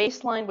from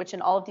baseline, which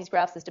in all of these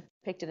graphs is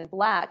depicted in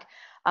black,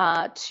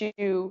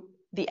 to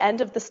the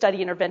end of the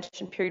study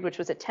intervention period, which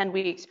was at 10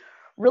 weeks,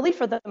 really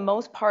for the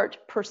most part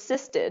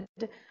persisted.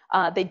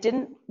 They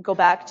didn't go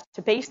back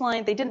to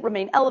baseline. They didn't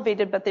remain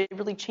elevated, but they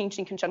really changed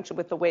in conjunction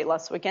with the weight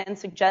loss. So again,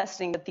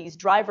 suggesting that these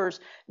drivers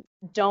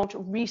don't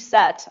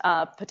reset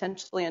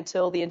potentially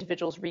until the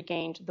individuals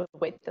regained the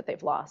weight that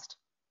they've lost.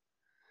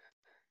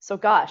 So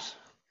gosh,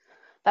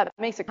 that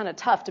makes it kind of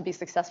tough to be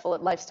successful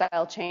at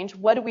lifestyle change.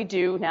 What do we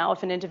do now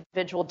if an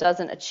individual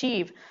doesn't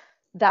achieve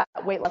that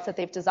weight loss that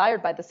they've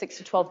desired by the 6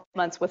 to 12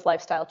 months with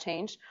lifestyle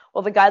change?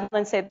 Well, the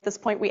guidelines say at this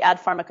point we add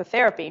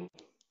pharmacotherapy.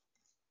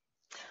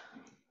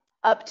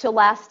 Up to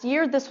last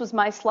year, this was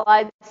my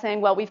slide saying,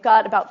 well, we've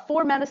got about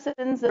 4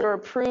 medicines that are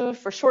approved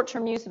for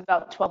short-term use of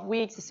about 12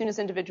 weeks. As soon as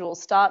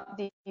individuals stop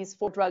these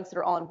 4 drugs that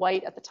are all in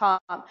white at the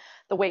top,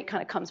 the weight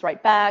kind of comes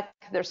right back.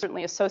 They're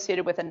certainly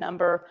associated with a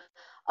number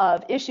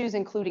of issues,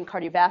 including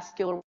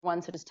cardiovascular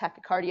ones such as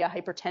tachycardia,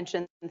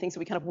 hypertension, and things that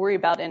we kind of worry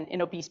about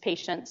in obese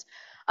patients.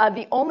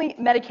 The only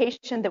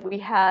medication that we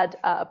had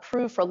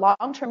approved for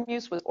long-term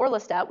use was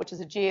orlistat, which is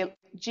a GI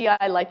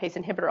lipase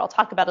inhibitor. I'll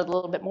talk about it a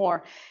little bit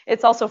more.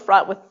 It's also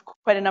fraught with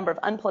quite a number of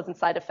unpleasant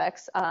side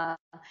effects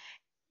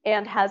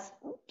and has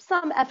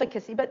some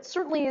efficacy, but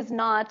certainly is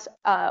not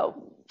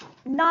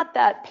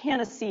that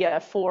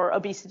panacea for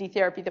obesity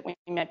therapy that we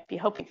might be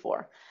hoping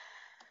for.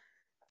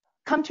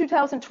 Come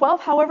 2012,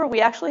 however,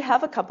 we actually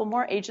have a couple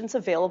more agents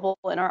available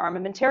in our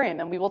armamentarium,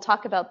 and we will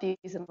talk about these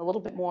in a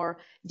little bit more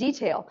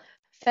detail.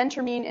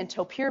 Phentermine and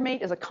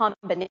topiramate is a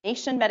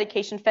combination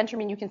medication.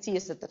 Phentermine, you can see,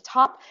 is at the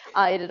top.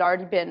 It had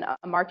already been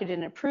marketed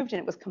and approved, and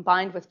it was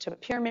combined with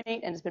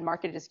topiramate and has been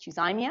marketed as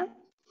Qzymium.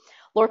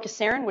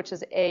 Lorcaserin, which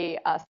is a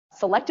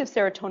selective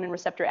serotonin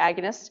receptor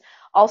agonist,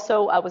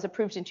 also was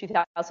approved in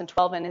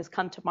 2012 and has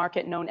come to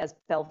market known as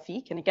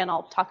Belviq. And again,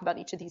 I'll talk about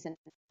each of these in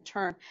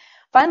turn.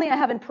 Finally, I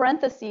have in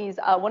parentheses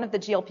one of the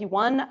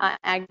GLP-1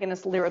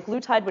 agonists,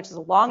 liraglutide, which is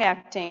a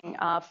long-acting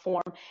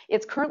form.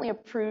 It's currently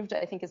approved,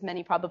 I think as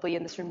many probably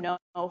in this room know,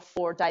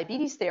 for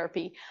diabetes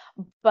therapy,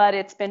 but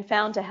it's been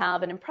found to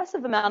have an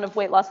impressive amount of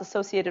weight loss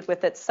associated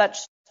with it, such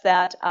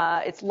that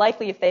it's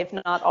likely, if they've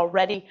not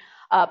already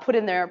put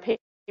in their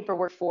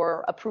paperwork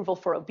for approval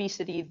for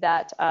obesity,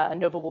 that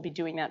Nova will be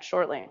doing that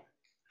shortly.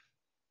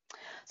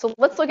 So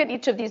let's look at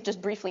each of these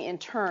just briefly in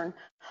turn.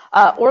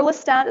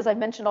 Orlistat, as I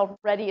mentioned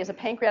already, is a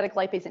pancreatic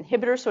lipase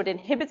inhibitor, so it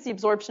inhibits the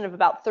absorption of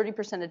about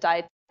 30% of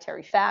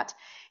dietary fat.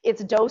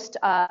 It's dosed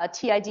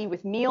TID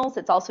with meals.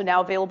 It's also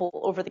now available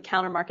over the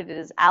counter, marketed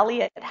as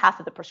Ali at half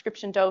of the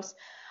prescription dose.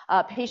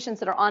 Patients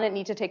that are on it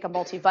need to take a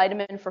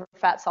multivitamin for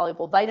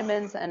fat-soluble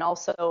vitamins and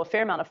also a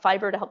fair amount of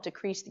fiber to help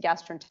decrease the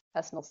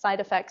gastrointestinal side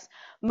effects.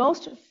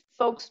 Most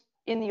folks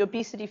in the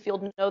obesity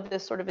field know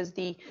this sort of as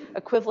the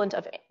equivalent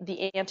of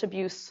the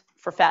antabuse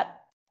for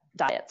fat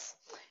diets.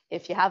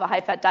 If you have a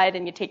high-fat diet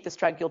and you take this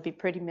drug, you'll be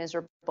pretty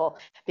miserable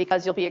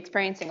because you'll be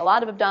experiencing a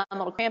lot of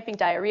abdominal cramping,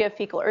 diarrhea,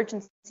 fecal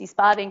urgency,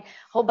 spotting, a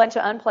whole bunch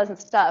of unpleasant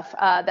stuff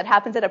that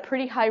happens at a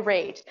pretty high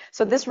rate.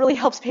 So this really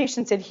helps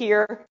patients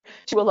adhere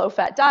to a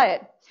low-fat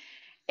diet.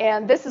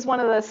 And this is one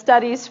of the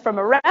studies from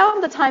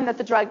around the time that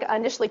the drug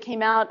initially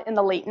came out in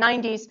the late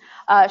 90s,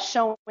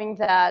 showing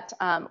that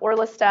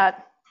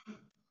Orlistat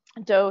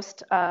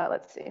dosed,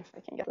 let's see if I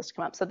can get this to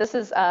come up. So this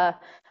is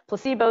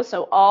placebo,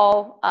 so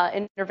all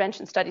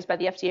intervention studies by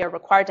the FDA are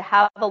required to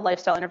have a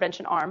lifestyle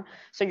intervention arm.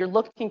 So you're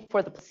looking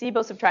for the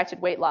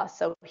placebo-subtracted weight loss.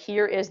 So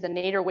here is the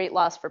nadir weight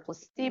loss for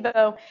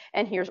placebo,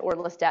 and here's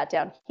Orlistat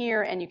down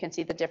here, and you can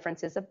see the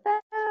difference is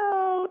about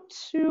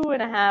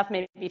 2.5,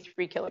 maybe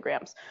 3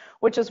 kilograms,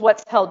 which is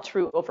what's held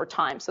true over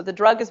time. So the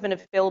drug has been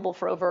available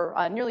for over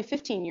nearly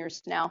 15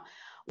 years now.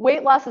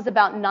 Weight loss is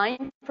about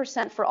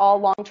 9% for all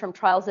long-term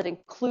trials that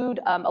include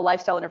a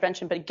lifestyle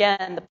intervention. But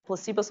again, the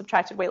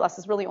placebo-subtracted weight loss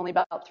is really only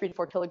about 3 to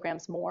 4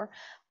 kilograms more.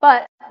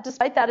 But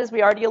despite that, as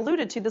we already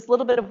alluded to, this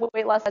little bit of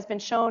weight loss has been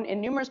shown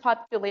in numerous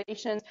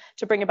populations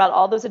to bring about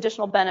all those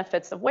additional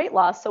benefits of weight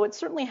loss. So it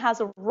certainly has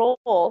a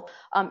role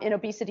in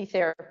obesity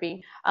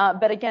therapy.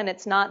 But again,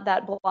 it's not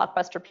that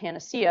blockbuster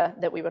panacea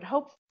that we would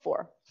hope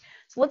for.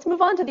 So let's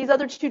move on to these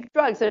other two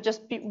drugs that have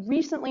just been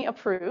recently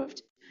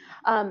approved.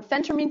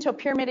 Phentermine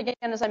topiramate, again,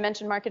 as I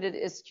mentioned, marketed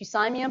as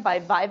Qsymia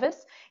by Vivus.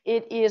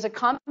 It is a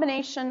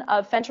combination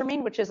of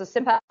phentermine, which is a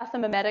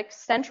sympathomimetic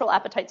central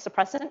appetite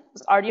suppressant.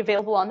 It's already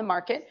available on the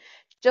market,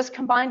 just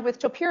combined with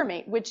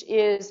topiramate, which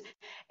is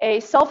a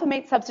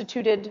sulfamate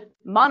substituted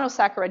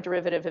monosaccharide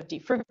derivative of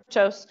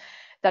D-fructose.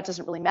 That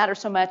doesn't really matter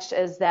so much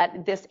as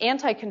that this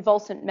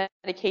anticonvulsant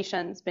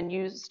medication has been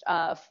used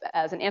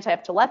as an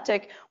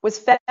anti-epileptic, was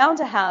found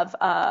to have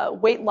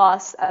weight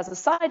loss as a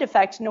side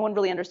effect. No one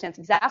really understands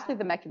exactly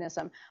the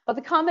mechanism, but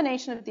the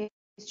combination of these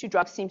two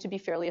drugs seem to be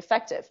fairly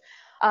effective.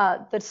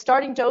 The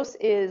starting dose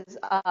is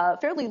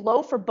fairly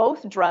low for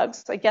both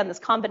drugs. Again, this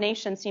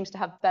combination seems to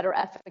have better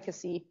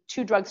efficacy.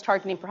 Two drugs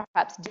targeting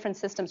perhaps different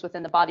systems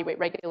within the body weight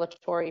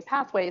regulatory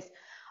pathways.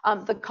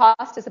 The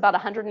cost is about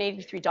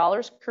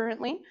 $183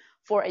 currently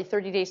for a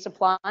 30-day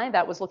supply.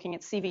 That was looking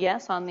at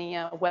CVS on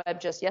the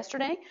web just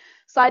yesterday.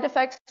 Side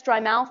effects,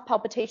 dry mouth,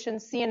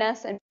 palpitations,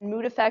 CNS and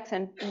mood effects,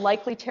 and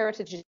likely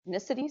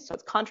teratogenicity. So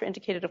it's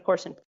contraindicated, of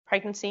course, in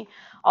pregnancy.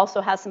 Also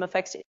has some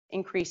effects to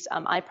increase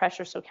eye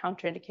pressure, so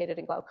contraindicated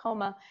in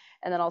glaucoma,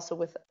 and then also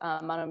with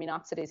monoamine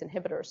oxidase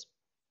inhibitors.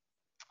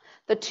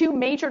 The two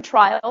major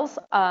trials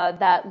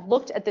that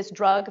looked at this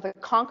drug, the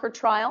CONQUER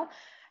trial,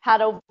 had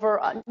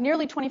over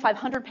nearly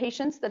 2,500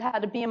 patients that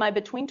had a BMI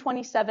between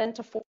 27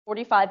 to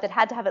 45 that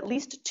had to have at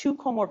least 2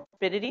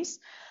 comorbidities.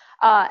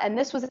 And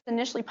this was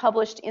initially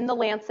published in The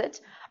Lancet.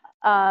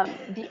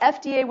 The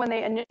FDA, when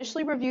they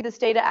initially reviewed this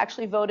data,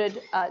 actually voted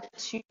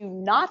to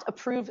not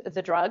approve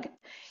the drug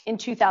in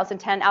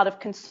 2010 out of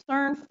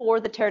concern for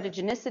the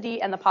teratogenicity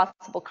and the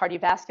possible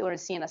cardiovascular and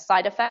CNS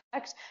side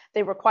effects.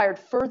 They required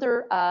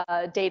further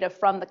data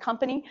from the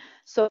company.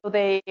 So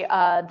they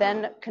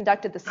then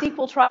conducted the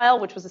sequel trial,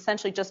 which was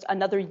essentially just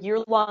another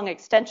year-long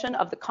extension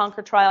of the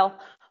CONQUER trial,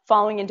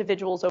 following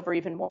individuals over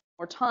even more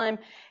time.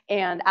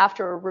 And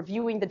after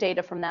reviewing the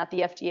data from that,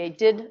 the FDA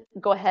did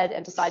go ahead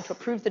and decide to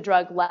approve the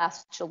drug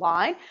last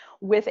July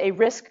with a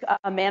risk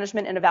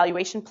management and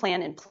evaluation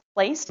plan in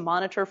place to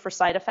monitor for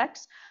side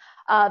effects.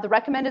 The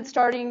recommended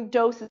starting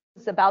dose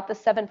is about the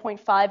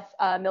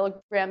 7.5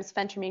 milligrams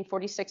phentermine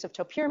 46 of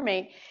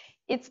topiramate.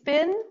 It's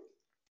been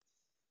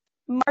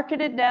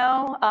marketed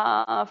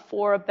now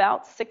for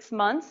about 6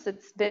 months.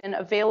 It's been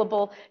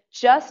available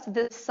just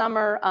this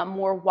summer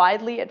more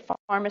widely at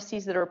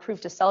pharmacies that are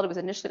approved to sell it. It was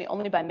initially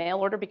only by mail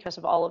order because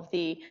of all of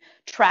the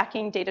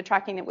data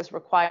tracking that was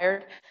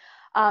required.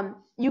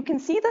 You can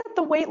see that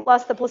the weight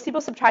loss, the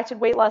placebo-subtracted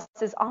weight loss,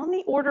 is on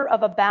the order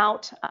of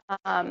about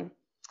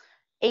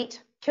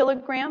 8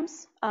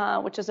 kilograms,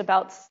 which is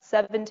about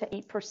 7 to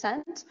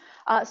 8%.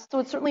 So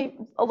it's certainly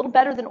a little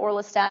better than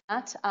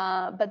Orlistat,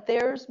 but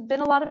there's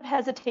been a lot of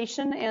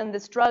hesitation, and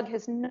this drug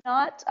has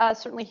not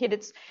certainly hit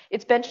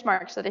its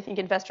benchmarks that I think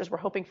investors were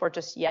hoping for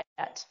just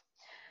yet.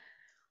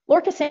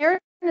 Lorcaserin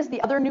is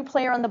the other new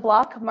player on the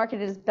block,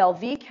 marketed as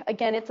Belviq.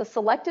 Again, it's a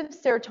selective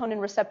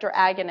serotonin receptor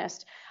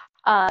agonist.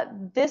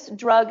 This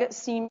drug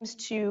seems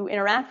to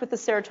interact with the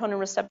serotonin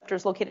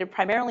receptors located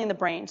primarily in the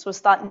brain, so it's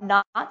thought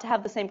not to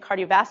have the same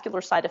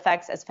cardiovascular side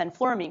effects as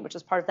fenfluramine, which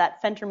is part of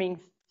that phentermine,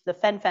 the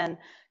fen-phen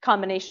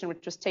combination,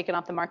 which was taken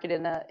off the market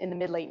in the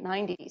mid-late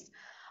 90s.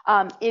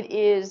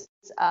 It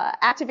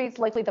activates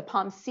likely the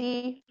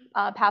POMC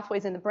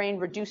pathways in the brain,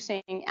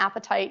 reducing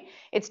appetite.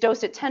 It's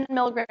dosed at 10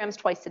 milligrams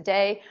twice a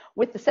day.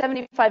 With the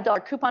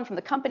 $75 coupon from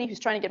the company who's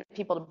trying to get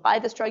people to buy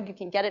this drug, you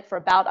can get it for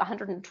about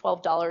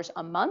 $112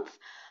 a month.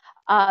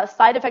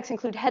 Side effects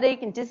include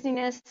headache and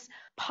dizziness,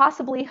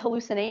 possibly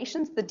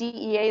hallucinations. The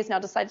DEA has now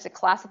decided to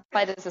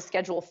classify it as a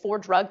Schedule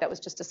IV drug that was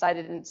just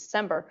decided in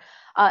December.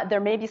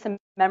 There may be some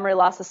memory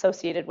loss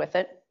associated with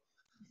it.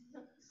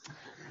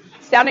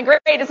 Sounding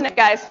great, isn't it,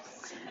 guys?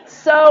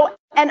 So,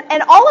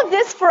 and all of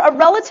this for a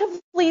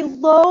relatively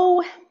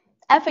low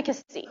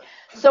efficacy.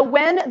 So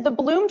when the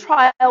Bloom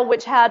trial,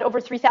 which had over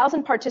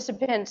 3,000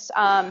 participants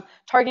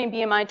targeting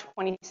BMI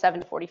 27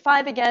 to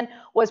 45 again,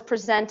 was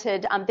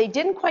presented, they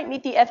didn't quite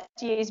meet the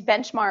FDA's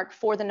benchmark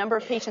for the number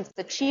of patients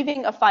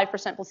achieving a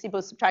 5%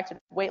 placebo-subtracted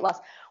weight loss.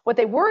 What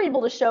they were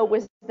able to show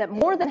was that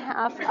more than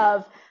half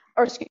of,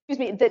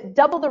 that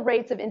double the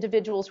rates of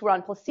individuals who were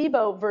on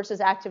placebo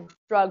versus active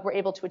drug were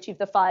able to achieve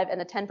the 5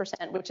 and the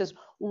 10%, which is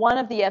one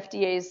of the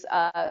FDA's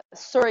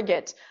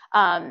surrogate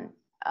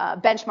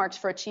benchmarks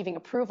for achieving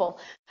approval.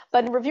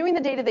 But in reviewing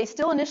the data, they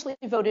still initially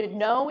voted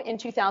no in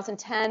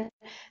 2010.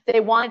 They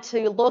wanted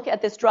to look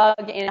at this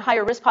drug in a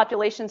higher risk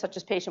population, such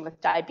as patients with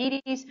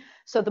diabetes.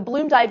 So the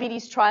Bloom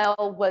diabetes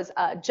trial was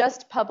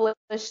just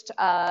published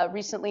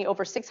recently,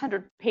 over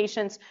 600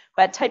 patients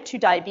who had type 2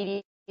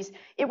 diabetes.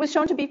 It was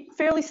shown to be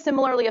fairly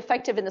similarly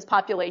effective in this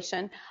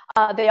population.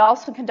 They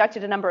also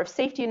conducted a number of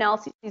safety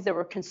analyses. There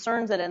were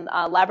concerns that in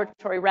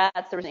laboratory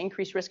rats, there was an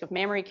increased risk of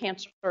mammary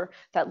cancer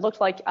that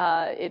looked like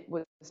it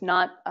was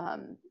not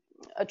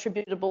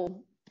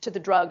attributable to the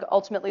drug.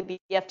 Ultimately, the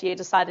FDA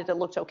decided it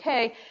looked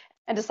okay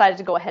and decided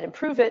to go ahead and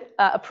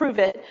approve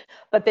it,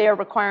 but they are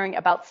requiring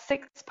about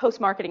 6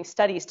 post-marketing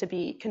studies to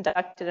be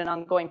conducted and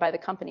ongoing by the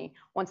company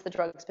once the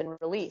drug's been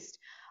released.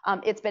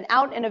 It's been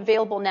out and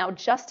available now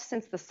just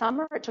since the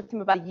summer. It took them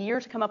about a year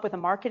to come up with a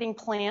marketing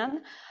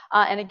plan.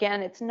 And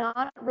again, it's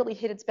not really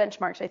hit its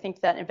benchmarks, I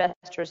think, that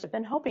investors have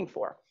been hoping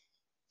for.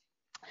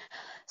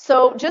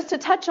 So just to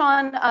touch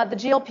on the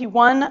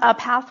GLP-1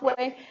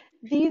 pathway,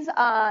 these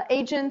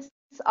agents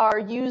are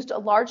used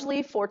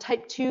largely for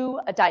type 2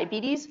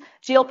 diabetes.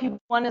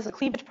 GLP-1 is a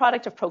cleavage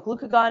product of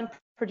proglucagon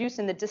produced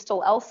in the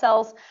distal L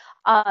cells.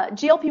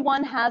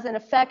 GLP-1 has an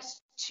effect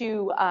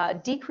to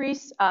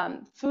decrease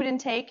food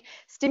intake,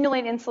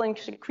 stimulate insulin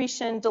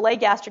secretion, delay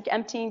gastric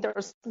emptying.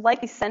 There's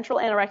likely central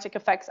anorectic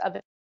effects of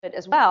it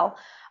as well.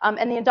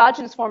 And the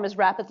endogenous form is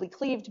rapidly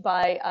cleaved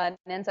by an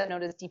enzyme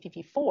known as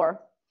DPP-4.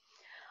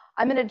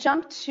 I'm going to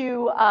jump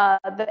to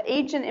the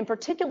agent in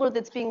particular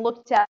that's being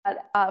looked at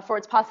for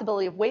its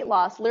possibility of weight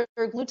loss.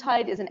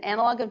 Liraglutide is an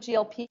analog of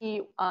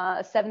GLP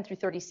 7 through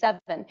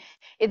 37.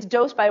 It's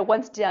dosed by a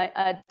once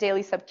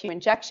daily sub-Q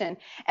injection.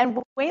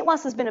 And weight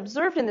loss has been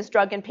observed in this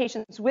drug in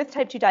patients with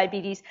type 2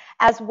 diabetes,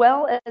 as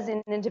well as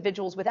in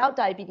individuals without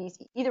diabetes,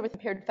 either with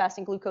impaired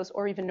fasting glucose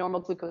or even normal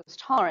glucose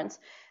tolerance.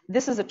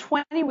 This is a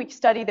 20-week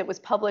study that was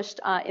published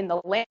in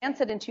the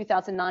Lancet in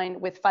 2009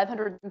 with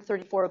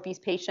 534 obese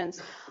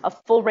patients, a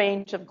full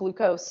range of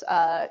glucose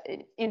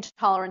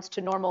intolerance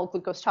to normal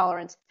glucose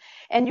tolerance.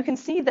 And you can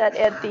see that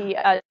at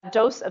the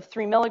dose of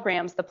 3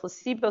 milligrams, the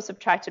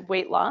placebo-subtracted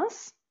weight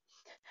loss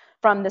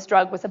from this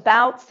drug was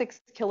about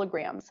 6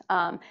 kilograms.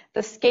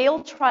 The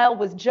SCALE trial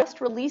was just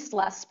released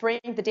last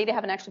spring. The data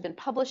haven't actually been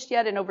published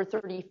yet in over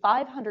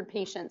 3,500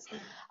 patients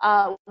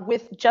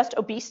with just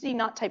obesity,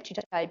 not type 2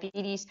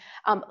 diabetes,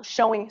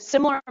 showing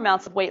similar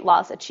amounts of weight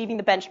loss, achieving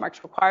the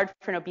benchmarks required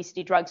for an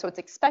obesity drug. So it's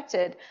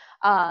expected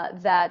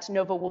that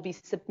Novo will be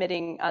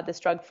submitting this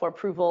drug for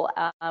approval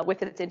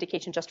with its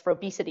indication just for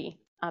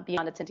obesity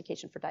beyond its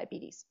indication for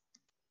diabetes.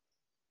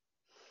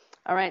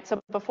 All right, so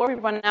before we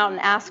run out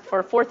and ask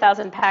for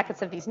 4,000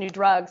 packets of these new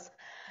drugs,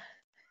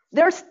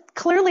 there's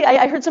clearly,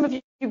 I heard some of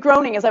you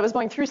groaning as I was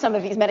going through some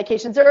of these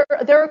medications.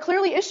 There are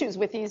clearly issues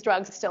with these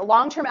drugs still.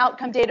 Long-term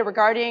outcome data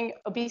regarding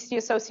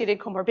obesity-associated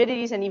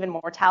comorbidities and even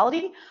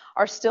mortality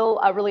are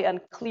still really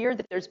unclear.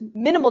 That there's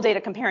minimal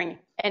data comparing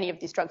any of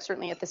these drugs,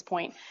 certainly at this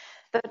point.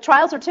 The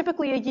trials are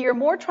typically a year.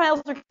 More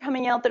trials are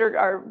coming out that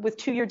are with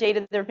 2-year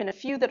data. There have been a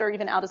few that are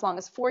even out as long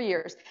as 4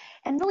 years.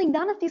 And really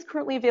none of these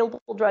currently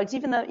available drugs,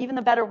 even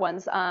the better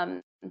ones,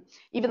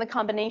 even the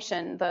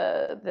combination,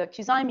 the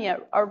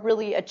Qzyme, are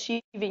really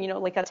achieving,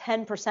 like a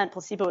 10%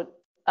 placebo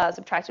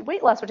subtracted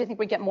weight loss, which I think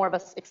would get more of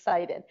us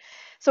excited.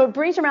 So it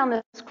brings around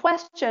this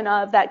question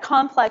of that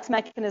complex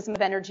mechanism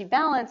of energy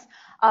balance,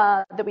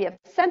 that we have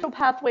central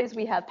pathways,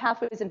 we have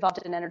pathways involved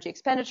in energy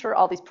expenditure,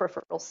 all these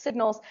peripheral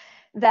signals,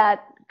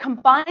 that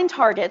combined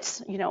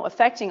targets,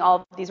 affecting all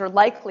of these are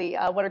likely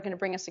what are going to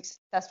bring us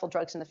successful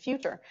drugs in the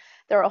future.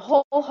 There are a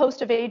whole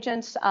host of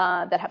agents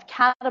that have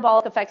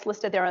catabolic effects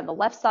listed there on the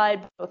left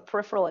side, both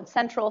peripheral and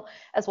central,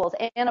 as well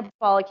as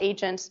anabolic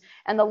agents.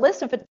 And the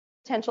list of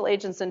potential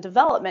agents in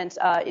development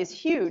is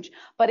huge.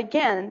 But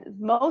again,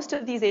 most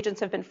of these agents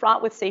have been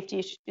fraught with safety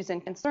issues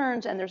and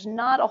concerns, and there's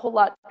not a whole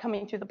lot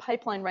coming through the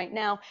pipeline right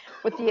now,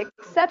 with the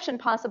exception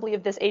possibly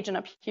of this agent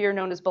up here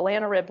known as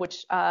belanirib,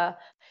 which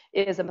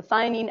is a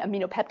methionine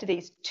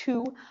aminopeptidase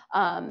 2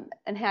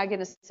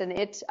 antagonist, and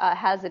it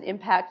has an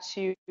impact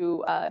to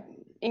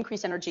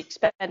increase energy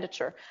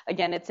expenditure.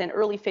 Again, it's in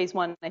early phase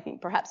 1, I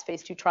think perhaps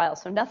phase 2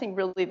 trials, so nothing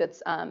really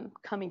that's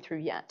coming through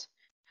yet.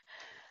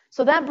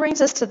 So that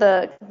brings us to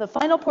the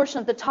final portion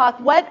of the talk.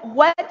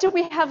 What do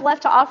we have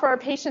left to offer our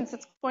patients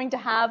that's going to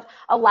have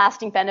a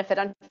lasting benefit?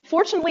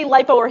 Unfortunately,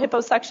 lipo or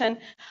liposuction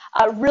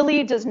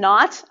really does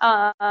not,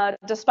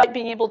 despite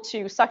being able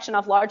to suction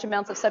off large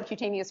amounts of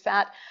subcutaneous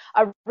fat,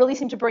 really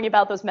seem to bring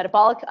about those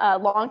metabolic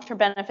long-term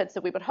benefits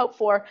that we would hope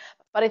for.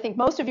 But I think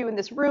most of you in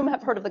this room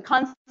have heard of the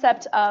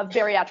concept of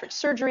bariatric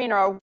surgery and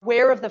are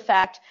aware of the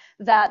fact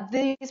that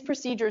these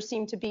procedures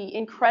seem to be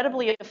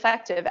incredibly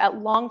effective at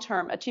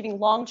achieving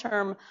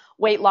long-term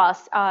weight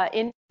loss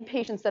in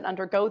patients that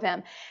undergo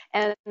them.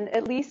 And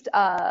at least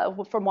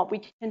from what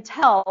we can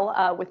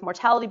tell, with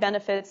mortality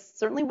benefits,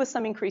 certainly with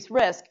some increased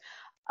risk,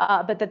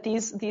 but that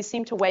these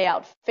seem to weigh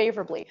out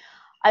favorably.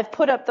 I've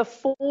put up the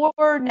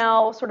 4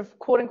 now sort of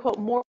quote-unquote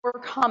more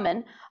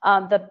common,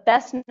 the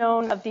best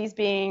known of these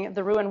being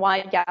the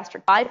Roux-en-Y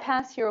gastric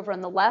bypass here over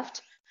on the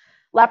left,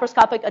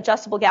 laparoscopic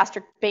adjustable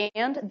gastric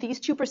band. These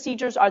 2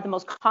 procedures are the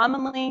most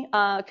commonly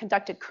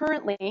conducted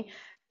currently.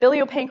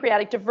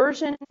 Biliopancreatic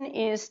diversion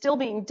is still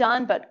being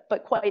done,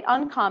 but quite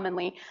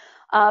uncommonly.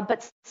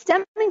 But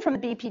stemming from the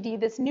BPD,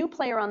 this new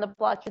player on the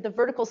block here, the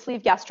vertical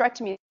sleeve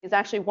gastrectomy, is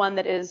actually one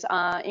that is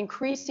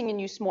increasing in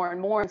use more and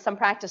more. In some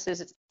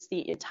practices, it's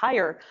the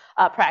entire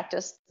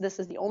practice. This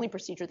is the only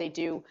procedure they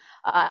do.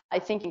 I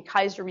think in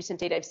Kaiser,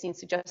 recent data I've seen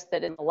suggests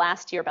that in the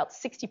last year, about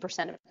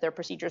 60% of their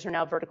procedures are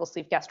now vertical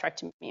sleeve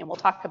gastrectomy, and we'll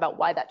talk about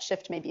why that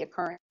shift may be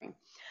occurring.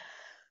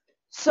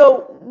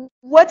 So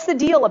what's the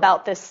deal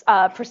about this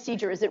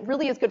procedure? Is it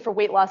really as good for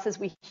weight loss as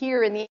we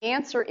hear? And the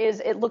answer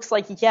is it looks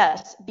like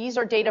yes. These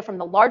are data from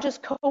the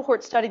largest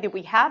cohort study that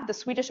we have, the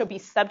Swedish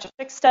obese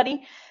subject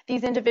study.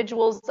 These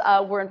individuals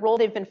were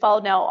enrolled. They've been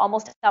followed now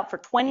almost out for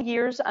 20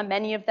 years,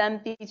 many of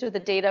them. These are the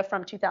data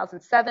from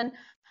 2007.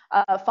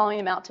 Following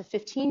them out to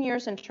 15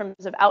 years in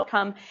terms of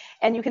outcome.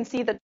 And you can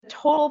see the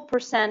total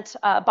percent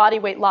body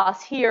weight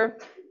loss here.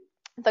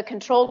 The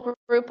control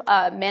group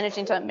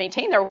managing to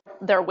maintain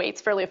their weights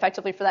fairly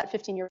effectively for that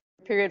 15-year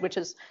period, which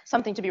is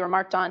something to be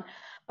remarked on.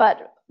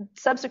 But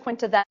subsequent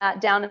to that,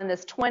 down in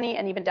this 20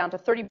 and even down to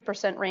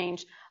 30%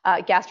 range,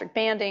 gastric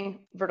banding,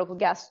 vertical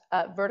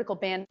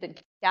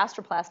banded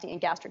gastroplasty,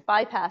 and gastric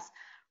bypass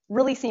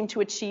really seem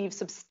to achieve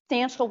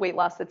substantial weight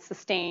loss that's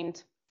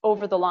sustained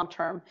over the long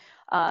term,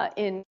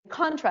 in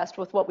contrast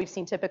with what we've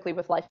seen typically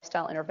with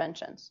lifestyle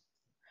interventions.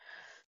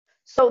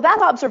 So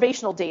that's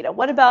observational data.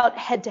 What about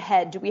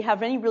head-to-head? Do we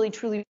have any really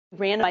truly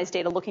randomized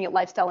data looking at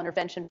lifestyle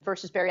intervention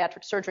versus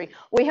bariatric surgery?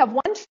 We have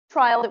one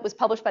trial that was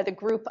published by the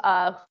group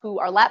who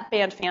are lap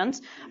band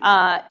fans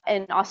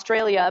in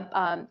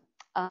Australia,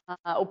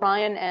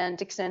 O'Brien and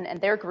Dixon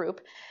and their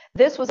group.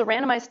 This was a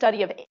randomized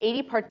study of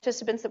 80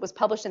 participants that was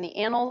published in the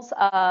Annals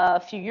a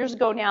few years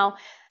ago now.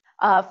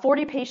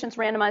 40 patients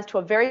randomized to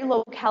a very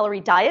low-calorie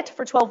diet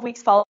for 12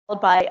 weeks, followed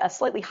by a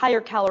slightly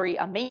higher-calorie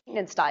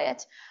maintenance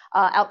diet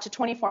out to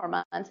 24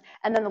 months,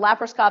 and then the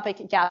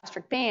laparoscopic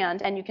gastric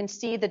band. And you can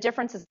see the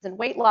differences in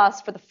weight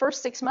loss. For the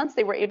first 6 months,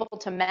 they were able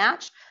to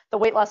match the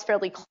weight loss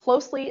fairly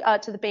closely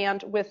to the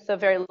band with the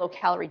very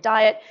low-calorie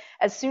diet.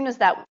 As soon as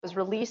that was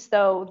released,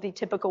 though, the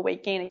typical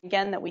weight gain,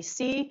 again, that we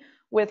see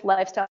with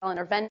lifestyle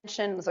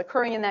intervention was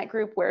occurring in that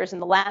group, whereas in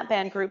the lap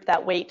band group,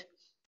 that weight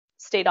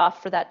stayed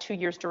off for that 2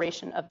 years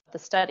duration of the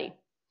study.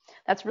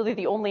 That's really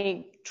the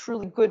only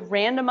truly good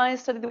randomized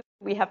study that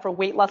we have for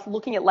weight loss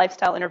looking at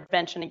lifestyle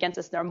intervention. Again,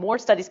 there are more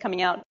studies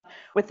coming out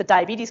with the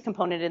diabetes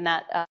component in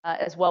that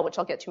as well, which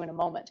I'll get to in a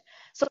moment.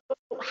 So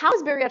how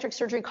is bariatric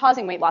surgery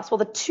causing weight loss? Well,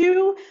 the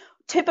 2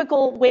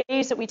 typical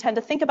ways that we tend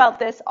to think about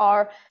this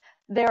are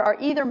there are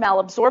either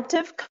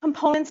malabsorptive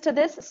components to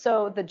this,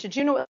 so the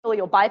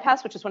jejunal-ileal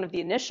bypass, which is one of the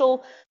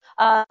initial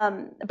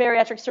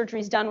bariatric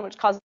surgeries done, which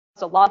causes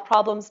a lot of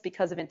problems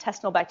because of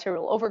intestinal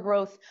bacterial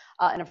overgrowth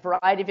and a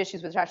variety of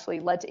issues which actually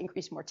led to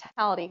increased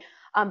mortality.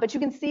 But you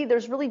can see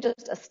there's really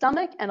just a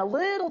stomach and a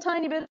little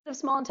tiny bit of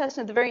small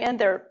intestine at the very end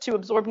there to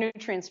absorb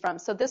nutrients from.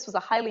 So this was a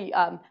highly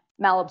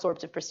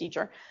malabsorptive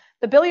procedure.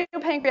 The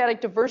biliopancreatic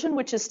diversion,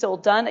 which is still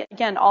done,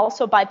 again,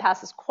 also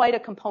bypasses quite a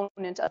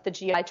component of the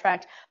GI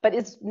tract, but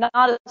is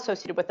not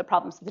associated with the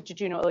problems that the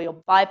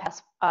jejunal-ileal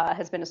bypass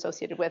has been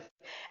associated with.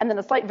 And then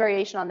a slight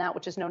variation on that,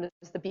 which is known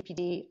as the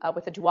BPD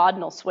with a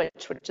duodenal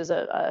switch, which is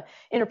a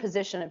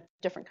interposition of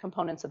different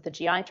components of the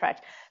GI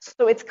tract.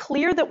 So it's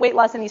clear that weight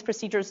loss in these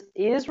procedures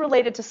is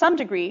related to some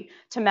degree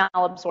to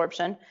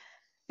malabsorption.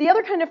 The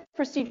other kind of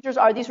procedures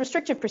are these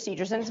restrictive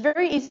procedures, and it's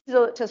very easy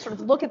to sort of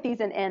look at these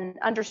and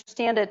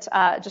understand it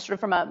just sort of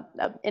from an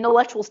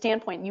intellectual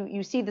standpoint.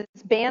 You see this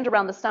band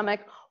around the stomach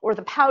or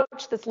the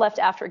pouch that's left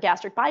after a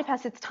gastric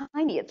bypass. It's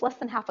tiny. It's less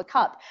than half a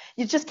cup.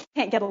 You just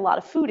can't get a lot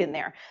of food in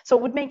there. So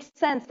it would make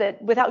sense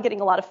that without getting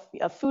a lot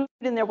of food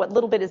in there, what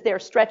little bit is there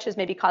stretches,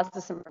 maybe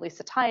causes some release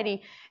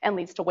satiety, and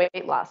leads to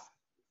weight loss.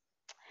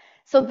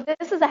 So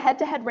this is a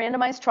head-to-head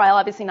randomized trial,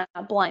 obviously not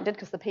blinded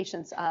because the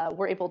patients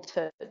were able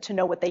to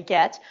know what they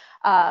get.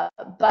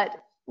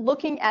 But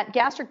looking at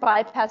gastric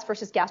bypass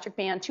versus gastric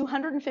band,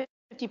 250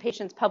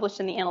 patients published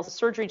in the Annals of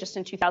Surgery just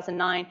in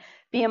 2009,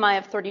 BMI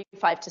of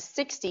 35 to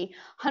 60.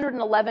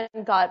 111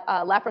 got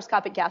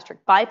laparoscopic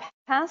gastric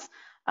bypass,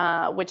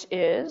 which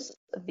is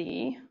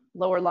the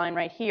lower line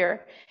right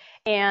here.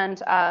 And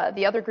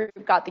the other group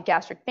got the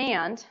gastric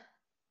band.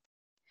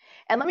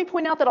 And let me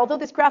point out that although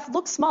this graph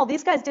looks small,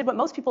 these guys did what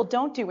most people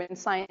don't do in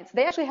science.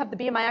 They actually have the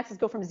BMI axis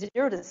go from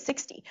 0 to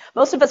 60.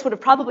 Most of us would have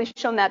probably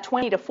shown that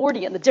 20 to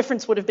 40, and the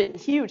difference would have been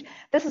huge.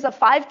 This is a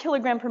 5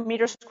 kilogram per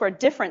meter squared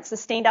difference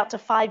sustained out to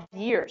 5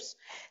 years.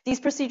 These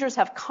procedures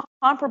have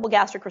comparable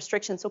gastric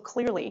restriction, so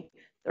clearly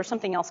there's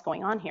something else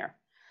going on here.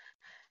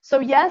 So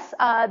yes,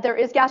 there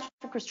is gastric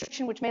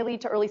restriction, which may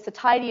lead to early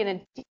satiety and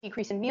a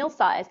decrease in meal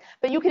size,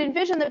 but you could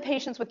envision that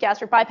patients with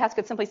gastric bypass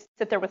could simply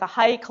sit there with a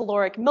high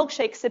caloric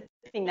milkshake,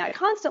 sipping that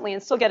constantly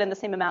and still get in the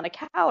same amount of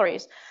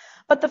calories.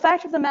 But the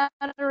fact of the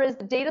matter is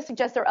the data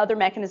suggests there are other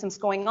mechanisms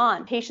going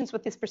on. Patients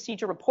with this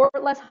procedure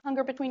report less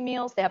hunger between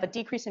meals. They have a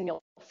decrease in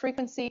meal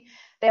frequency.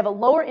 They have a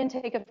lower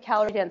intake of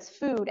calorie-dense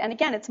food. And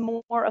again, it's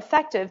more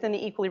effective than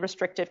the equally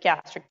restrictive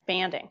gastric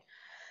banding.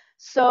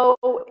 So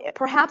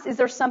perhaps is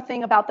there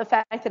something about the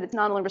fact that it's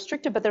not only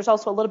restrictive, but there's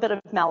also a little bit of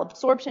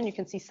malabsorption. You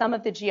can see some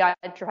of the GI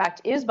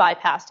tract is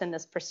bypassed in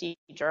this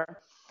procedure.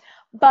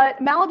 But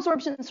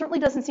malabsorption certainly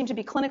doesn't seem to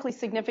be clinically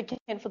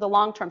significant for the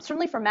long term,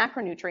 certainly for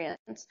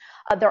macronutrients.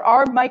 There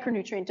are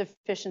micronutrient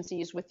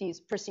deficiencies with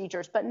these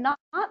procedures, but not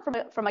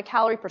from a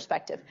calorie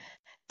perspective.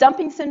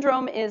 Dumping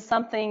syndrome is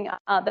something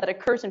that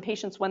occurs in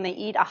patients when they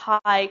eat a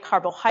high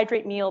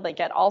carbohydrate meal. They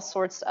get all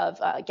sorts of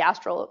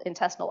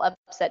gastrointestinal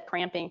upset,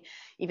 cramping,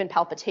 even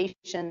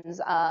palpitations,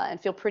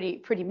 and feel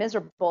pretty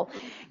miserable,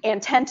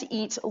 and tend to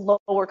eat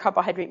lower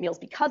carbohydrate meals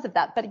because of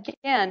that. But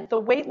again, the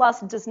weight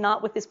loss does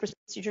not, with this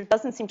procedure,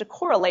 doesn't seem to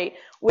correlate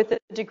with the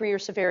degree or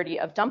severity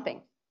of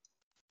dumping.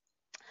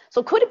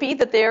 So could it be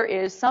that there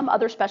is some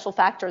other special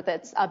factor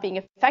that's being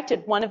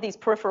affected, one of these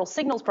peripheral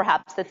signals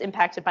perhaps that's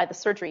impacted by the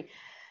surgery?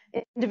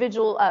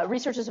 Individual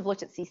researchers have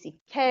looked at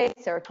CCK,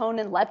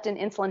 serotonin,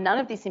 leptin, insulin. None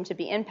of these seem to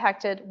be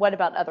impacted. What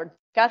about other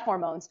gut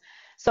hormones?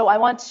 So I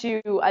want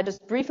to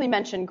just briefly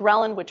mention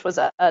ghrelin, which was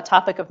a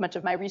topic of much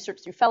of my research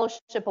through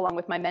fellowship, along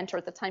with my mentor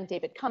at the time,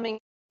 David Cummings.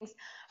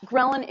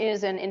 Ghrelin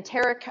is an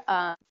enteric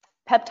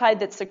peptide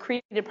that's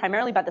secreted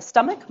primarily by the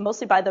stomach,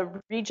 mostly by the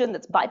region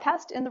that's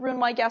bypassed in the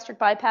Roux-en-Y gastric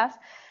bypass.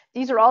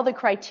 These are all the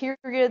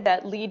criteria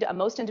that lead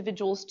most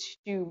individuals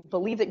to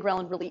believe that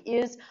ghrelin really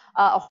is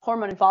a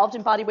hormone involved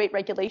in body weight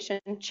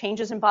regulation.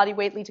 Changes in body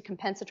weight lead to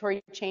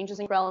compensatory changes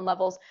in ghrelin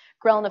levels.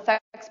 Ghrelin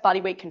affects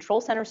body weight control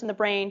centers in the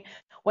brain.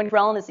 When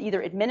ghrelin is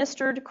either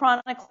administered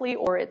chronically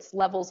or its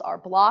levels are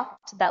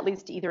blocked, that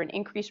leads to either an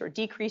increase or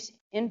decrease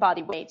in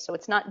body weight. So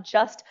it's not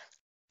just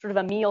sort of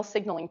a meal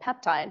signaling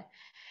peptide.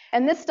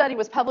 And this study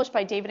was published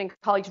by David and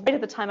colleagues right at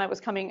the time I was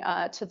coming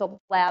to the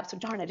lab. So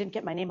darn, I didn't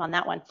get my name on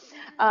that one.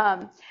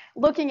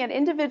 Looking at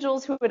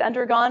individuals who had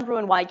undergone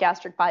Roux-en-Y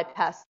gastric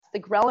bypass. The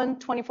ghrelin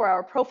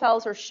 24-hour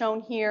profiles are shown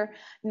here.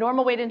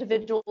 Normal weight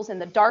individuals in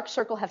the dark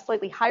circle have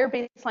slightly higher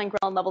baseline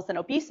ghrelin levels than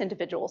obese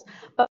individuals.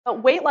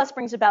 But weight loss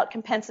brings about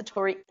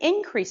compensatory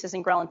increases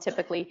in ghrelin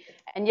typically.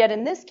 And yet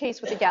in this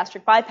case with the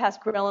gastric bypass,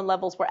 ghrelin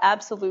levels were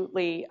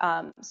absolutely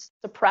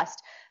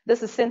suppressed.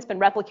 This has since been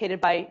replicated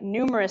by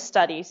numerous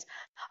studies,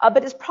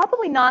 but is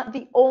probably not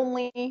the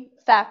only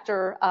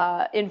factor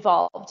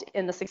involved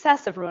in the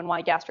success of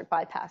Roux-en-Y gastric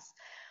bypass.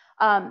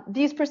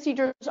 These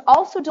procedures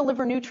also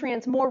deliver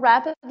nutrients more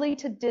rapidly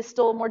to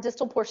more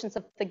distal portions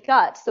of the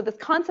gut. So the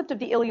concept of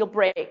the ileal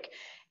brake,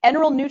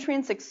 enteral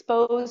nutrients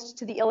exposed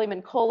to the ileum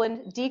and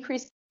colon,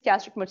 decreased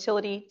gastric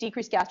motility,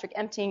 decreased gastric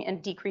emptying,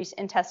 and decreased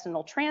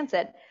intestinal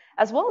transit,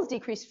 as well as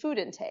decreased food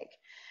intake.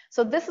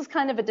 So this is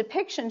kind of a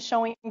depiction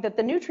showing that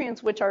the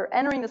nutrients which are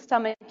entering the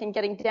stomach and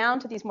getting down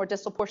to these more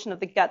distal portion of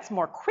the guts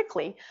more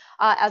quickly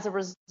as a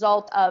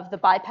result of the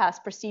bypass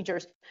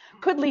procedures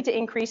could lead to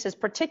increases,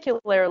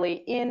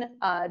 particularly in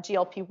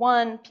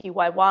GLP-1,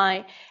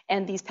 PYY,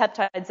 and these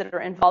peptides that are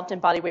involved in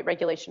body weight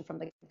regulation from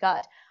the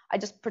gut. I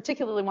just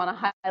particularly want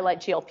to highlight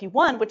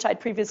GLP-1, which I'd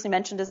previously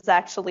mentioned is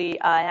actually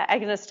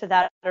agonist to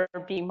that are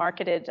being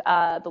marketed,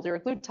 the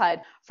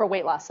liraglutide, for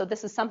weight loss. So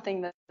this is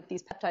something that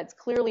these peptides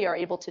clearly are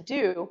able to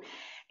do.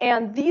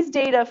 And these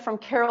data from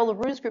Carol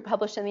LaRue's group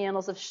published in the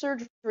Annals of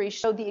Surgery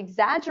showed the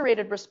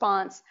exaggerated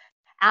response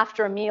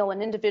after a meal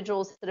in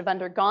individuals that have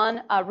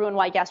undergone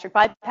Roux-en-Y gastric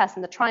bypass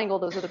in the triangle.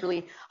 Those are the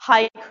really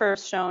high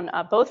curves shown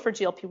both for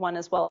GLP-1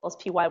 as well as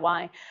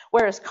PYY,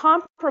 whereas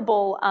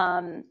comparable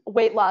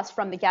weight loss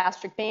from the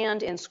gastric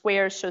band in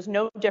squares shows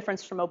no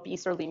difference from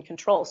obese or lean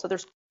control. So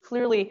there's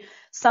clearly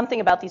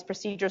something about these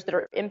procedures that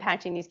are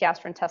impacting these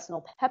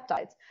gastrointestinal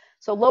peptides.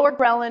 So lower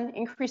ghrelin,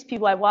 increased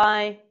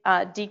PYY,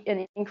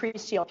 and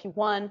increased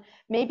GLP-1,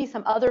 maybe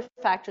some other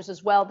factors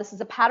as well. This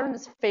is a pattern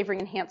that's favoring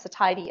enhanced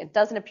satiety and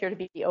doesn't appear to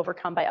be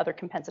overcome by other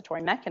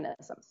compensatory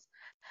mechanisms.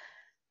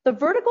 The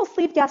vertical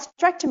sleeve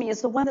gastrectomy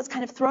is the one that's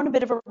kind of thrown a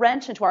bit of a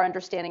wrench into our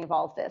understanding of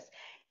all of this.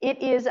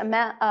 It is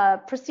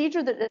a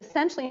procedure that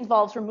essentially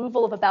involves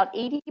removal of about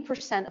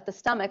 80% of the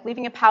stomach,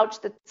 leaving a pouch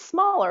that's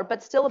smaller,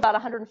 but still about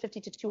 150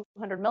 to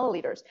 200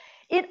 milliliters.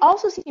 It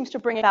also seems to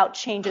bring about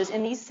changes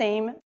in these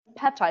same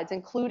peptides,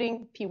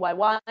 including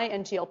PYY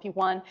and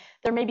GLP-1.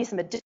 There may be some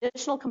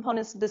additional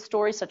components to this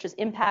story, such as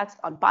impacts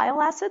on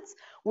bile acids,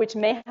 which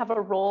may have a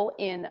role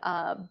in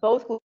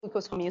both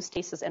glucose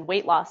homeostasis and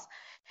weight loss.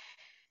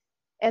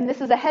 And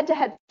this is a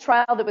head-to-head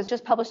trial that was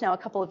just published now a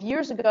couple of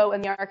years ago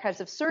in the Archives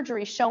of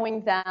Surgery,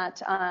 showing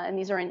that, and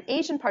these are in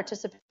Asian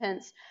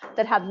participants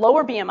that had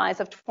lower BMIs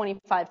of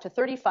 25 to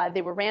 35,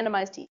 they were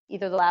randomized to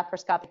either the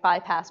laparoscopic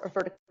bypass or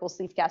vertical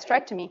sleeve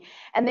gastrectomy,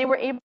 and they were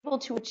able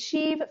to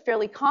achieve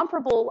fairly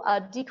comparable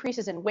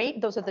decreases in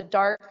weight. Those are the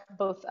dark,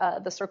 both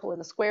the circle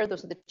and the square,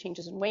 those are the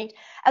changes in weight,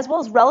 as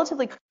well as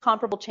relatively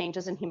comparable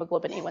changes in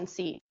hemoglobin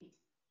A1C.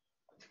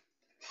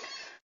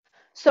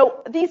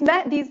 So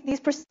these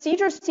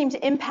procedures seem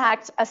to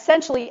impact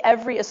essentially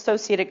every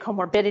associated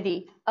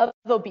comorbidity of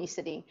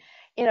obesity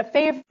in a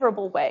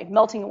favorable way,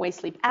 melting away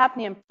sleep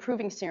apnea,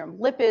 improving serum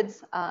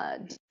lipids,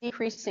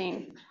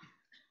 decreasing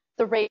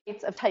the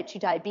rates of type 2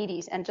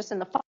 diabetes. And just in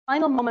the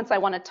final moments, I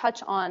want to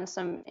touch on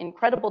some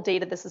incredible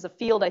data. This is a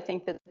field I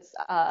think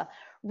that's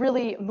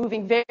really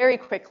moving very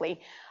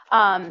quickly.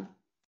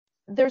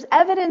 There's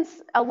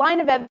evidence, a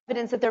line of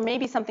evidence that there may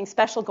be something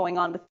special going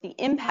on with the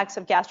impacts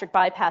of gastric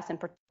bypass in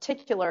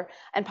particular,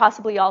 and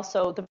possibly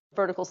also the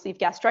vertical sleeve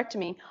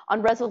gastrectomy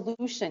on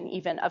resolution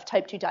even of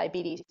type 2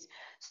 diabetes.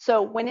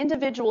 So when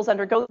individuals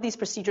undergo these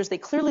procedures, they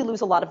clearly lose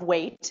a lot of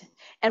weight,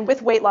 and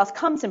with weight loss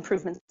comes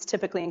improvements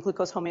typically in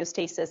glucose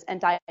homeostasis and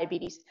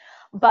diabetes.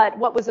 But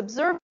what was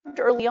observed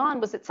early on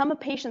was that some of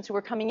patients who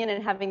were coming in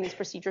and having these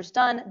procedures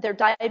done, their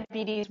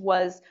diabetes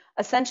was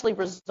essentially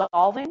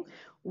resolving.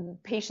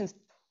 Patients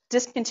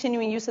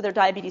discontinuing use of their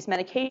diabetes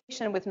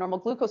medication with normal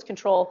glucose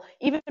control,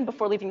 even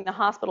before leaving the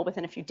hospital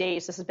within a few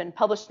days. This has been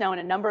published now in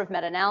a number of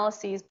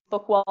meta-analyses.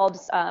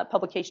 Buchwald's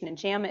publication in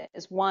JAMA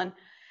is one.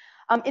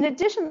 In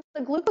addition,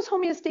 the glucose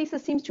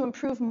homeostasis seems to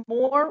improve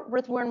more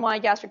with Roux-en-Y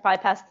gastric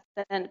bypass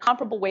than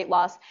comparable weight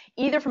loss,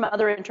 either from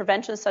other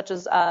interventions such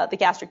as the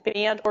gastric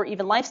band or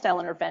even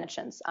lifestyle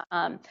interventions.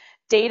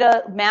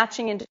 Data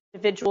matching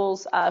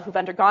individuals who've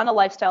undergone a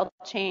lifestyle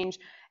change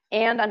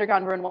and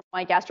undergone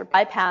Roux-en-Y gastric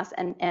bypass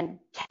and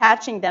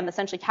catching them,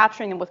 essentially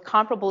capturing them with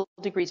comparable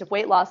degrees of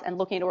weight loss and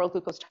looking at oral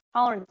glucose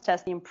tolerance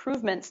tests, the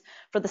improvements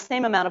for the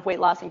same amount of weight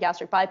loss in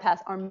gastric bypass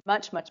are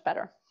much, much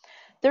better.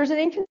 There's an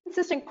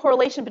inconsistent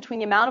correlation between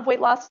the amount of weight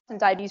loss and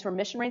diabetes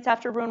remission rates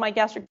after Roux-en-Y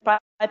gastric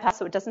bypass,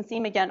 so it doesn't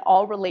seem, again,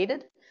 all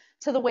related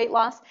to the weight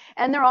loss.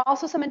 And there are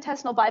also some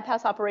intestinal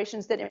bypass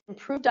operations that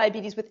improve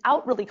diabetes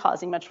without really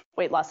causing much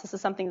weight loss. This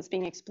is something that's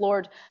being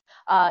explored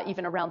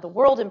even around the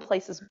world in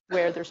places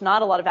where there's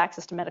not a lot of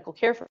access to medical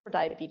care for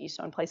diabetes.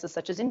 So in places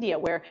such as India,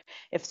 where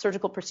if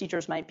surgical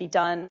procedures might be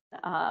done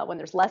when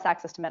there's less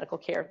access to medical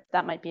care,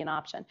 that might be an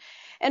option.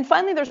 And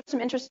finally, there's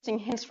some interesting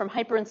hints from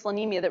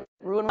hyperinsulinemia that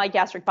Roux-en-Y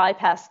gastric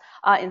bypass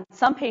in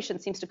some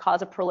patients seems to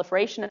cause a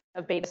proliferation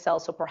of beta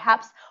cells. So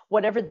perhaps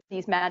whatever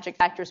these magic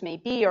factors may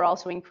be are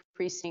also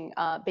increasing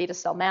beta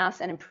cell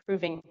mass and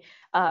improving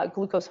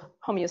glucose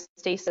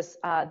homeostasis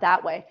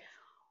that way.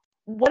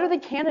 What are the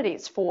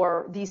candidates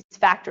for these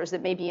factors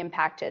that may be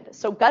impacted?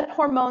 So gut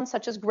hormones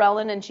such as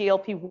ghrelin and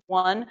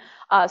GLP-1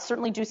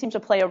 certainly do seem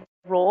to play a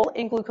role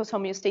in glucose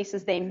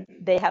homeostasis.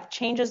 They have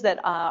changes that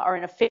are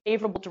in a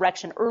favorable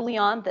direction early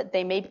on, that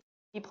they may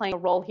be playing a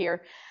role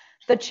here.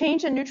 The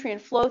change in nutrient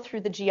flow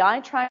through the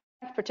GI tract,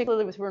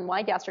 particularly with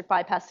Roux-en-Y gastric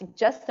bypass,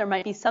 suggests there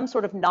might be some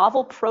sort of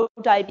novel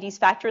pro-diabetes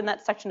factor in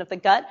that section of the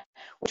gut,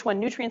 which when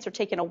nutrients are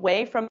taken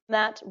away from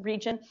that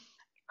region,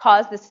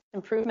 cause this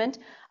improvement.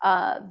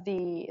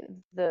 The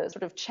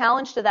sort of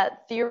challenge to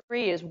that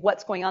theory is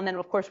what's going on then,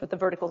 of course, with the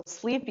vertical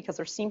sleeve, because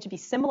there seem to be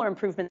similar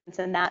improvements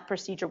in that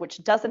procedure,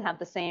 which doesn't have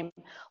the same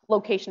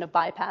location of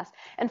bypass.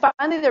 And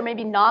finally, there may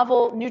be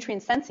novel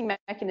nutrient sensing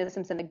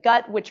mechanisms in the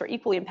gut, which are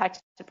equally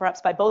impacted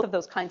perhaps by both of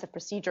those kinds of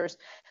procedures,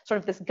 sort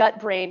of this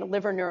gut-brain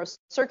liver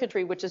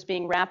neurocircuitry, which is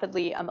being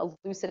rapidly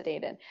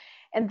elucidated.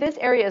 And this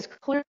area is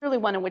clearly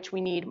one in which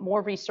we need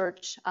more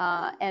research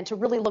and to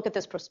really look at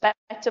this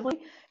prospectively.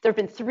 There have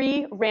been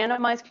 3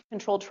 randomized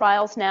controlled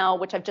trials now,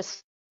 which I've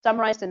just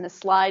summarized in this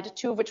slide,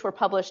 2 of which were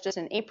published just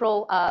in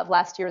April of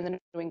last year in the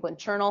New England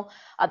Journal.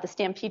 The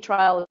Stampede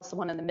trial is the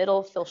one in the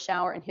middle, Phil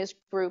Schauer and his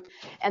group,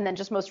 and then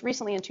just most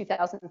recently in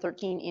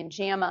 2013 in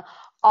JAMA.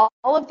 All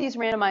of these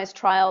randomized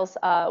trials,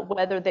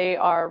 whether they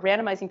are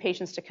randomizing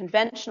patients to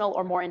conventional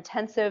or more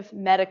intensive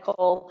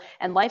medical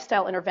and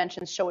lifestyle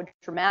interventions, show a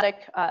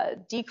dramatic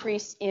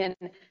decrease in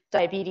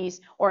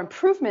diabetes, or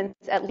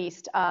improvements at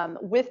least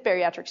with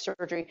bariatric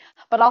surgery.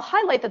 But I'll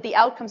highlight that the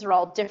outcomes are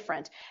all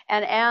different.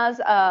 And as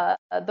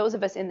those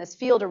of us in this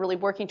field are really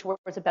working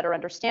towards a better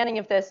understanding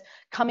of this,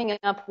 coming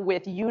up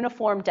with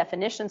uniform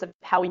definitions of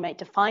how we might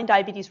define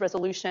diabetes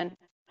resolution,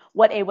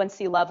 what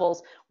A1C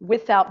levels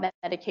without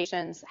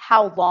medications,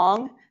 how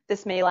long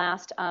this may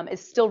last,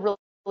 is still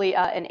really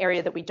an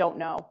area that we don't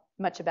know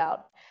much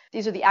about.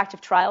 These are the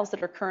active trials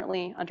that are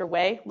currently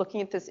underway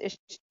looking at this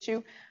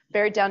issue.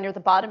 Buried down near the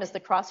bottom is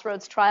the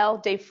Crossroads trial.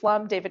 Dave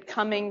Flum, David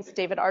Cummings,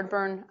 David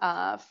Ardburn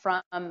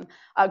from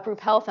Group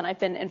Health, and I've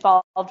been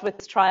involved with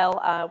this trial.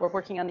 We're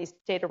working on these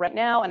data right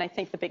now, and I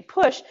think the big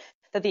push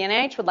that the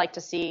NIH would like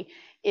to see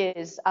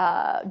is,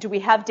 do we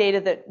have data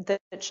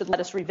that should let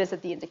us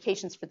revisit the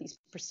indications for these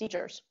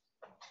procedures?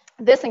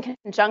 This, in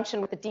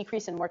conjunction with the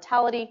decrease in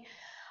mortality,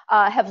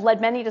 have led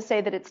many to say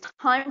that it's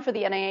time for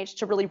the NIH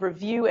to really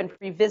review and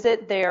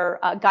revisit their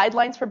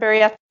guidelines for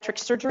bariatric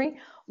surgery,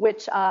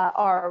 which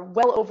are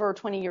well over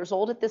 20 years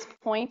old at this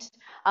point.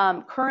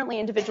 Currently,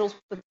 individuals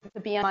with a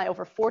BMI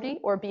over 40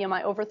 or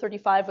BMI over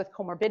 35 with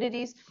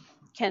comorbidities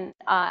can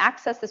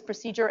access this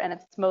procedure, and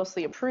it's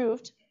mostly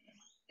approved.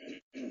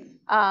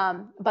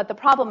 But the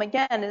problem,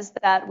 again, is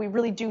that we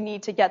really do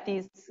need to get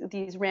these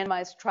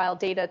randomized trial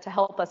data to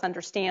help us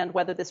understand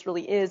whether this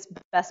really is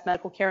best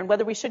medical care and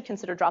whether we should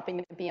consider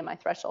dropping the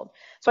BMI threshold.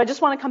 So I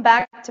just want to come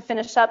back to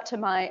finish up to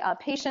my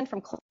patient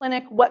from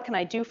clinic. What can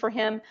I do for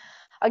him?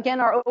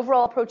 Again, our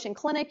overall approach in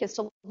clinic is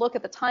to look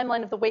at the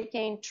timeline of the weight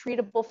gain,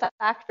 treatable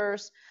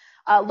factors,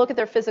 look at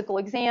their physical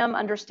exam,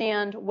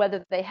 understand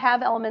whether they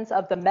have elements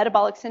of the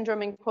metabolic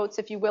syndrome, in quotes,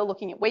 if you will,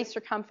 looking at waist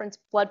circumference,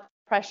 blood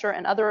pressure,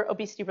 and other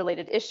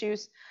obesity-related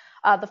issues.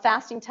 The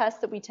fasting tests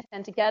that we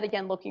tend to get,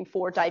 again, looking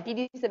for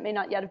diabetes that may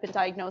not yet have been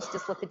diagnosed,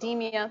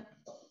 dyslipidemia.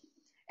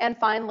 And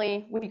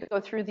finally, we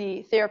go through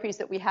the therapies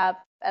that we have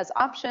as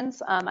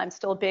options. I'm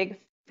still a big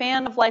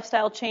fan of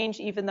lifestyle change,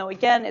 even though,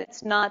 again,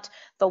 it's not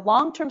the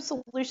long-term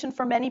solution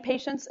for many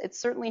patients. It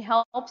certainly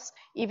helps,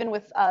 even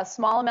with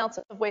small amounts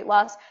of weight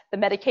loss. The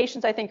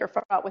medications, I think, are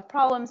fraught with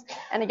problems.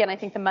 And again, I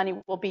think the money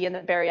will be in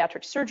the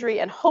bariatric surgery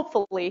and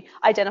hopefully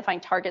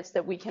identifying targets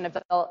that we can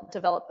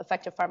develop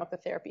effective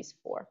pharmacotherapies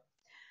for.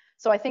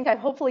 So I think I've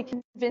hopefully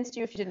convinced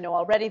you, if you didn't know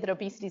already, that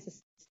obesity is a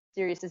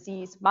serious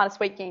disease. Modest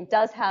weight gain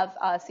does have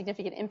a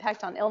significant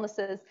impact on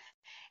illnesses.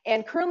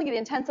 And currently, the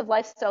intensive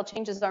lifestyle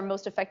changes is our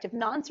most effective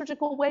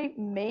non-surgical way,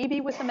 maybe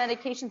with the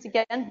medications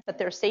again, but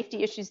there are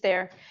safety issues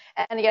there.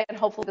 And again,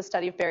 hopefully the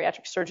study of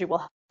bariatric surgery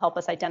will help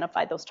us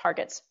identify those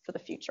targets for the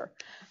future.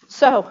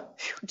 So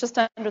just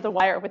under the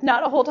wire with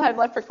not a whole time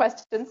left for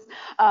questions.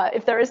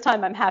 If there is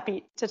time, I'm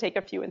happy to take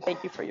a few, and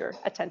thank you for your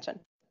attention.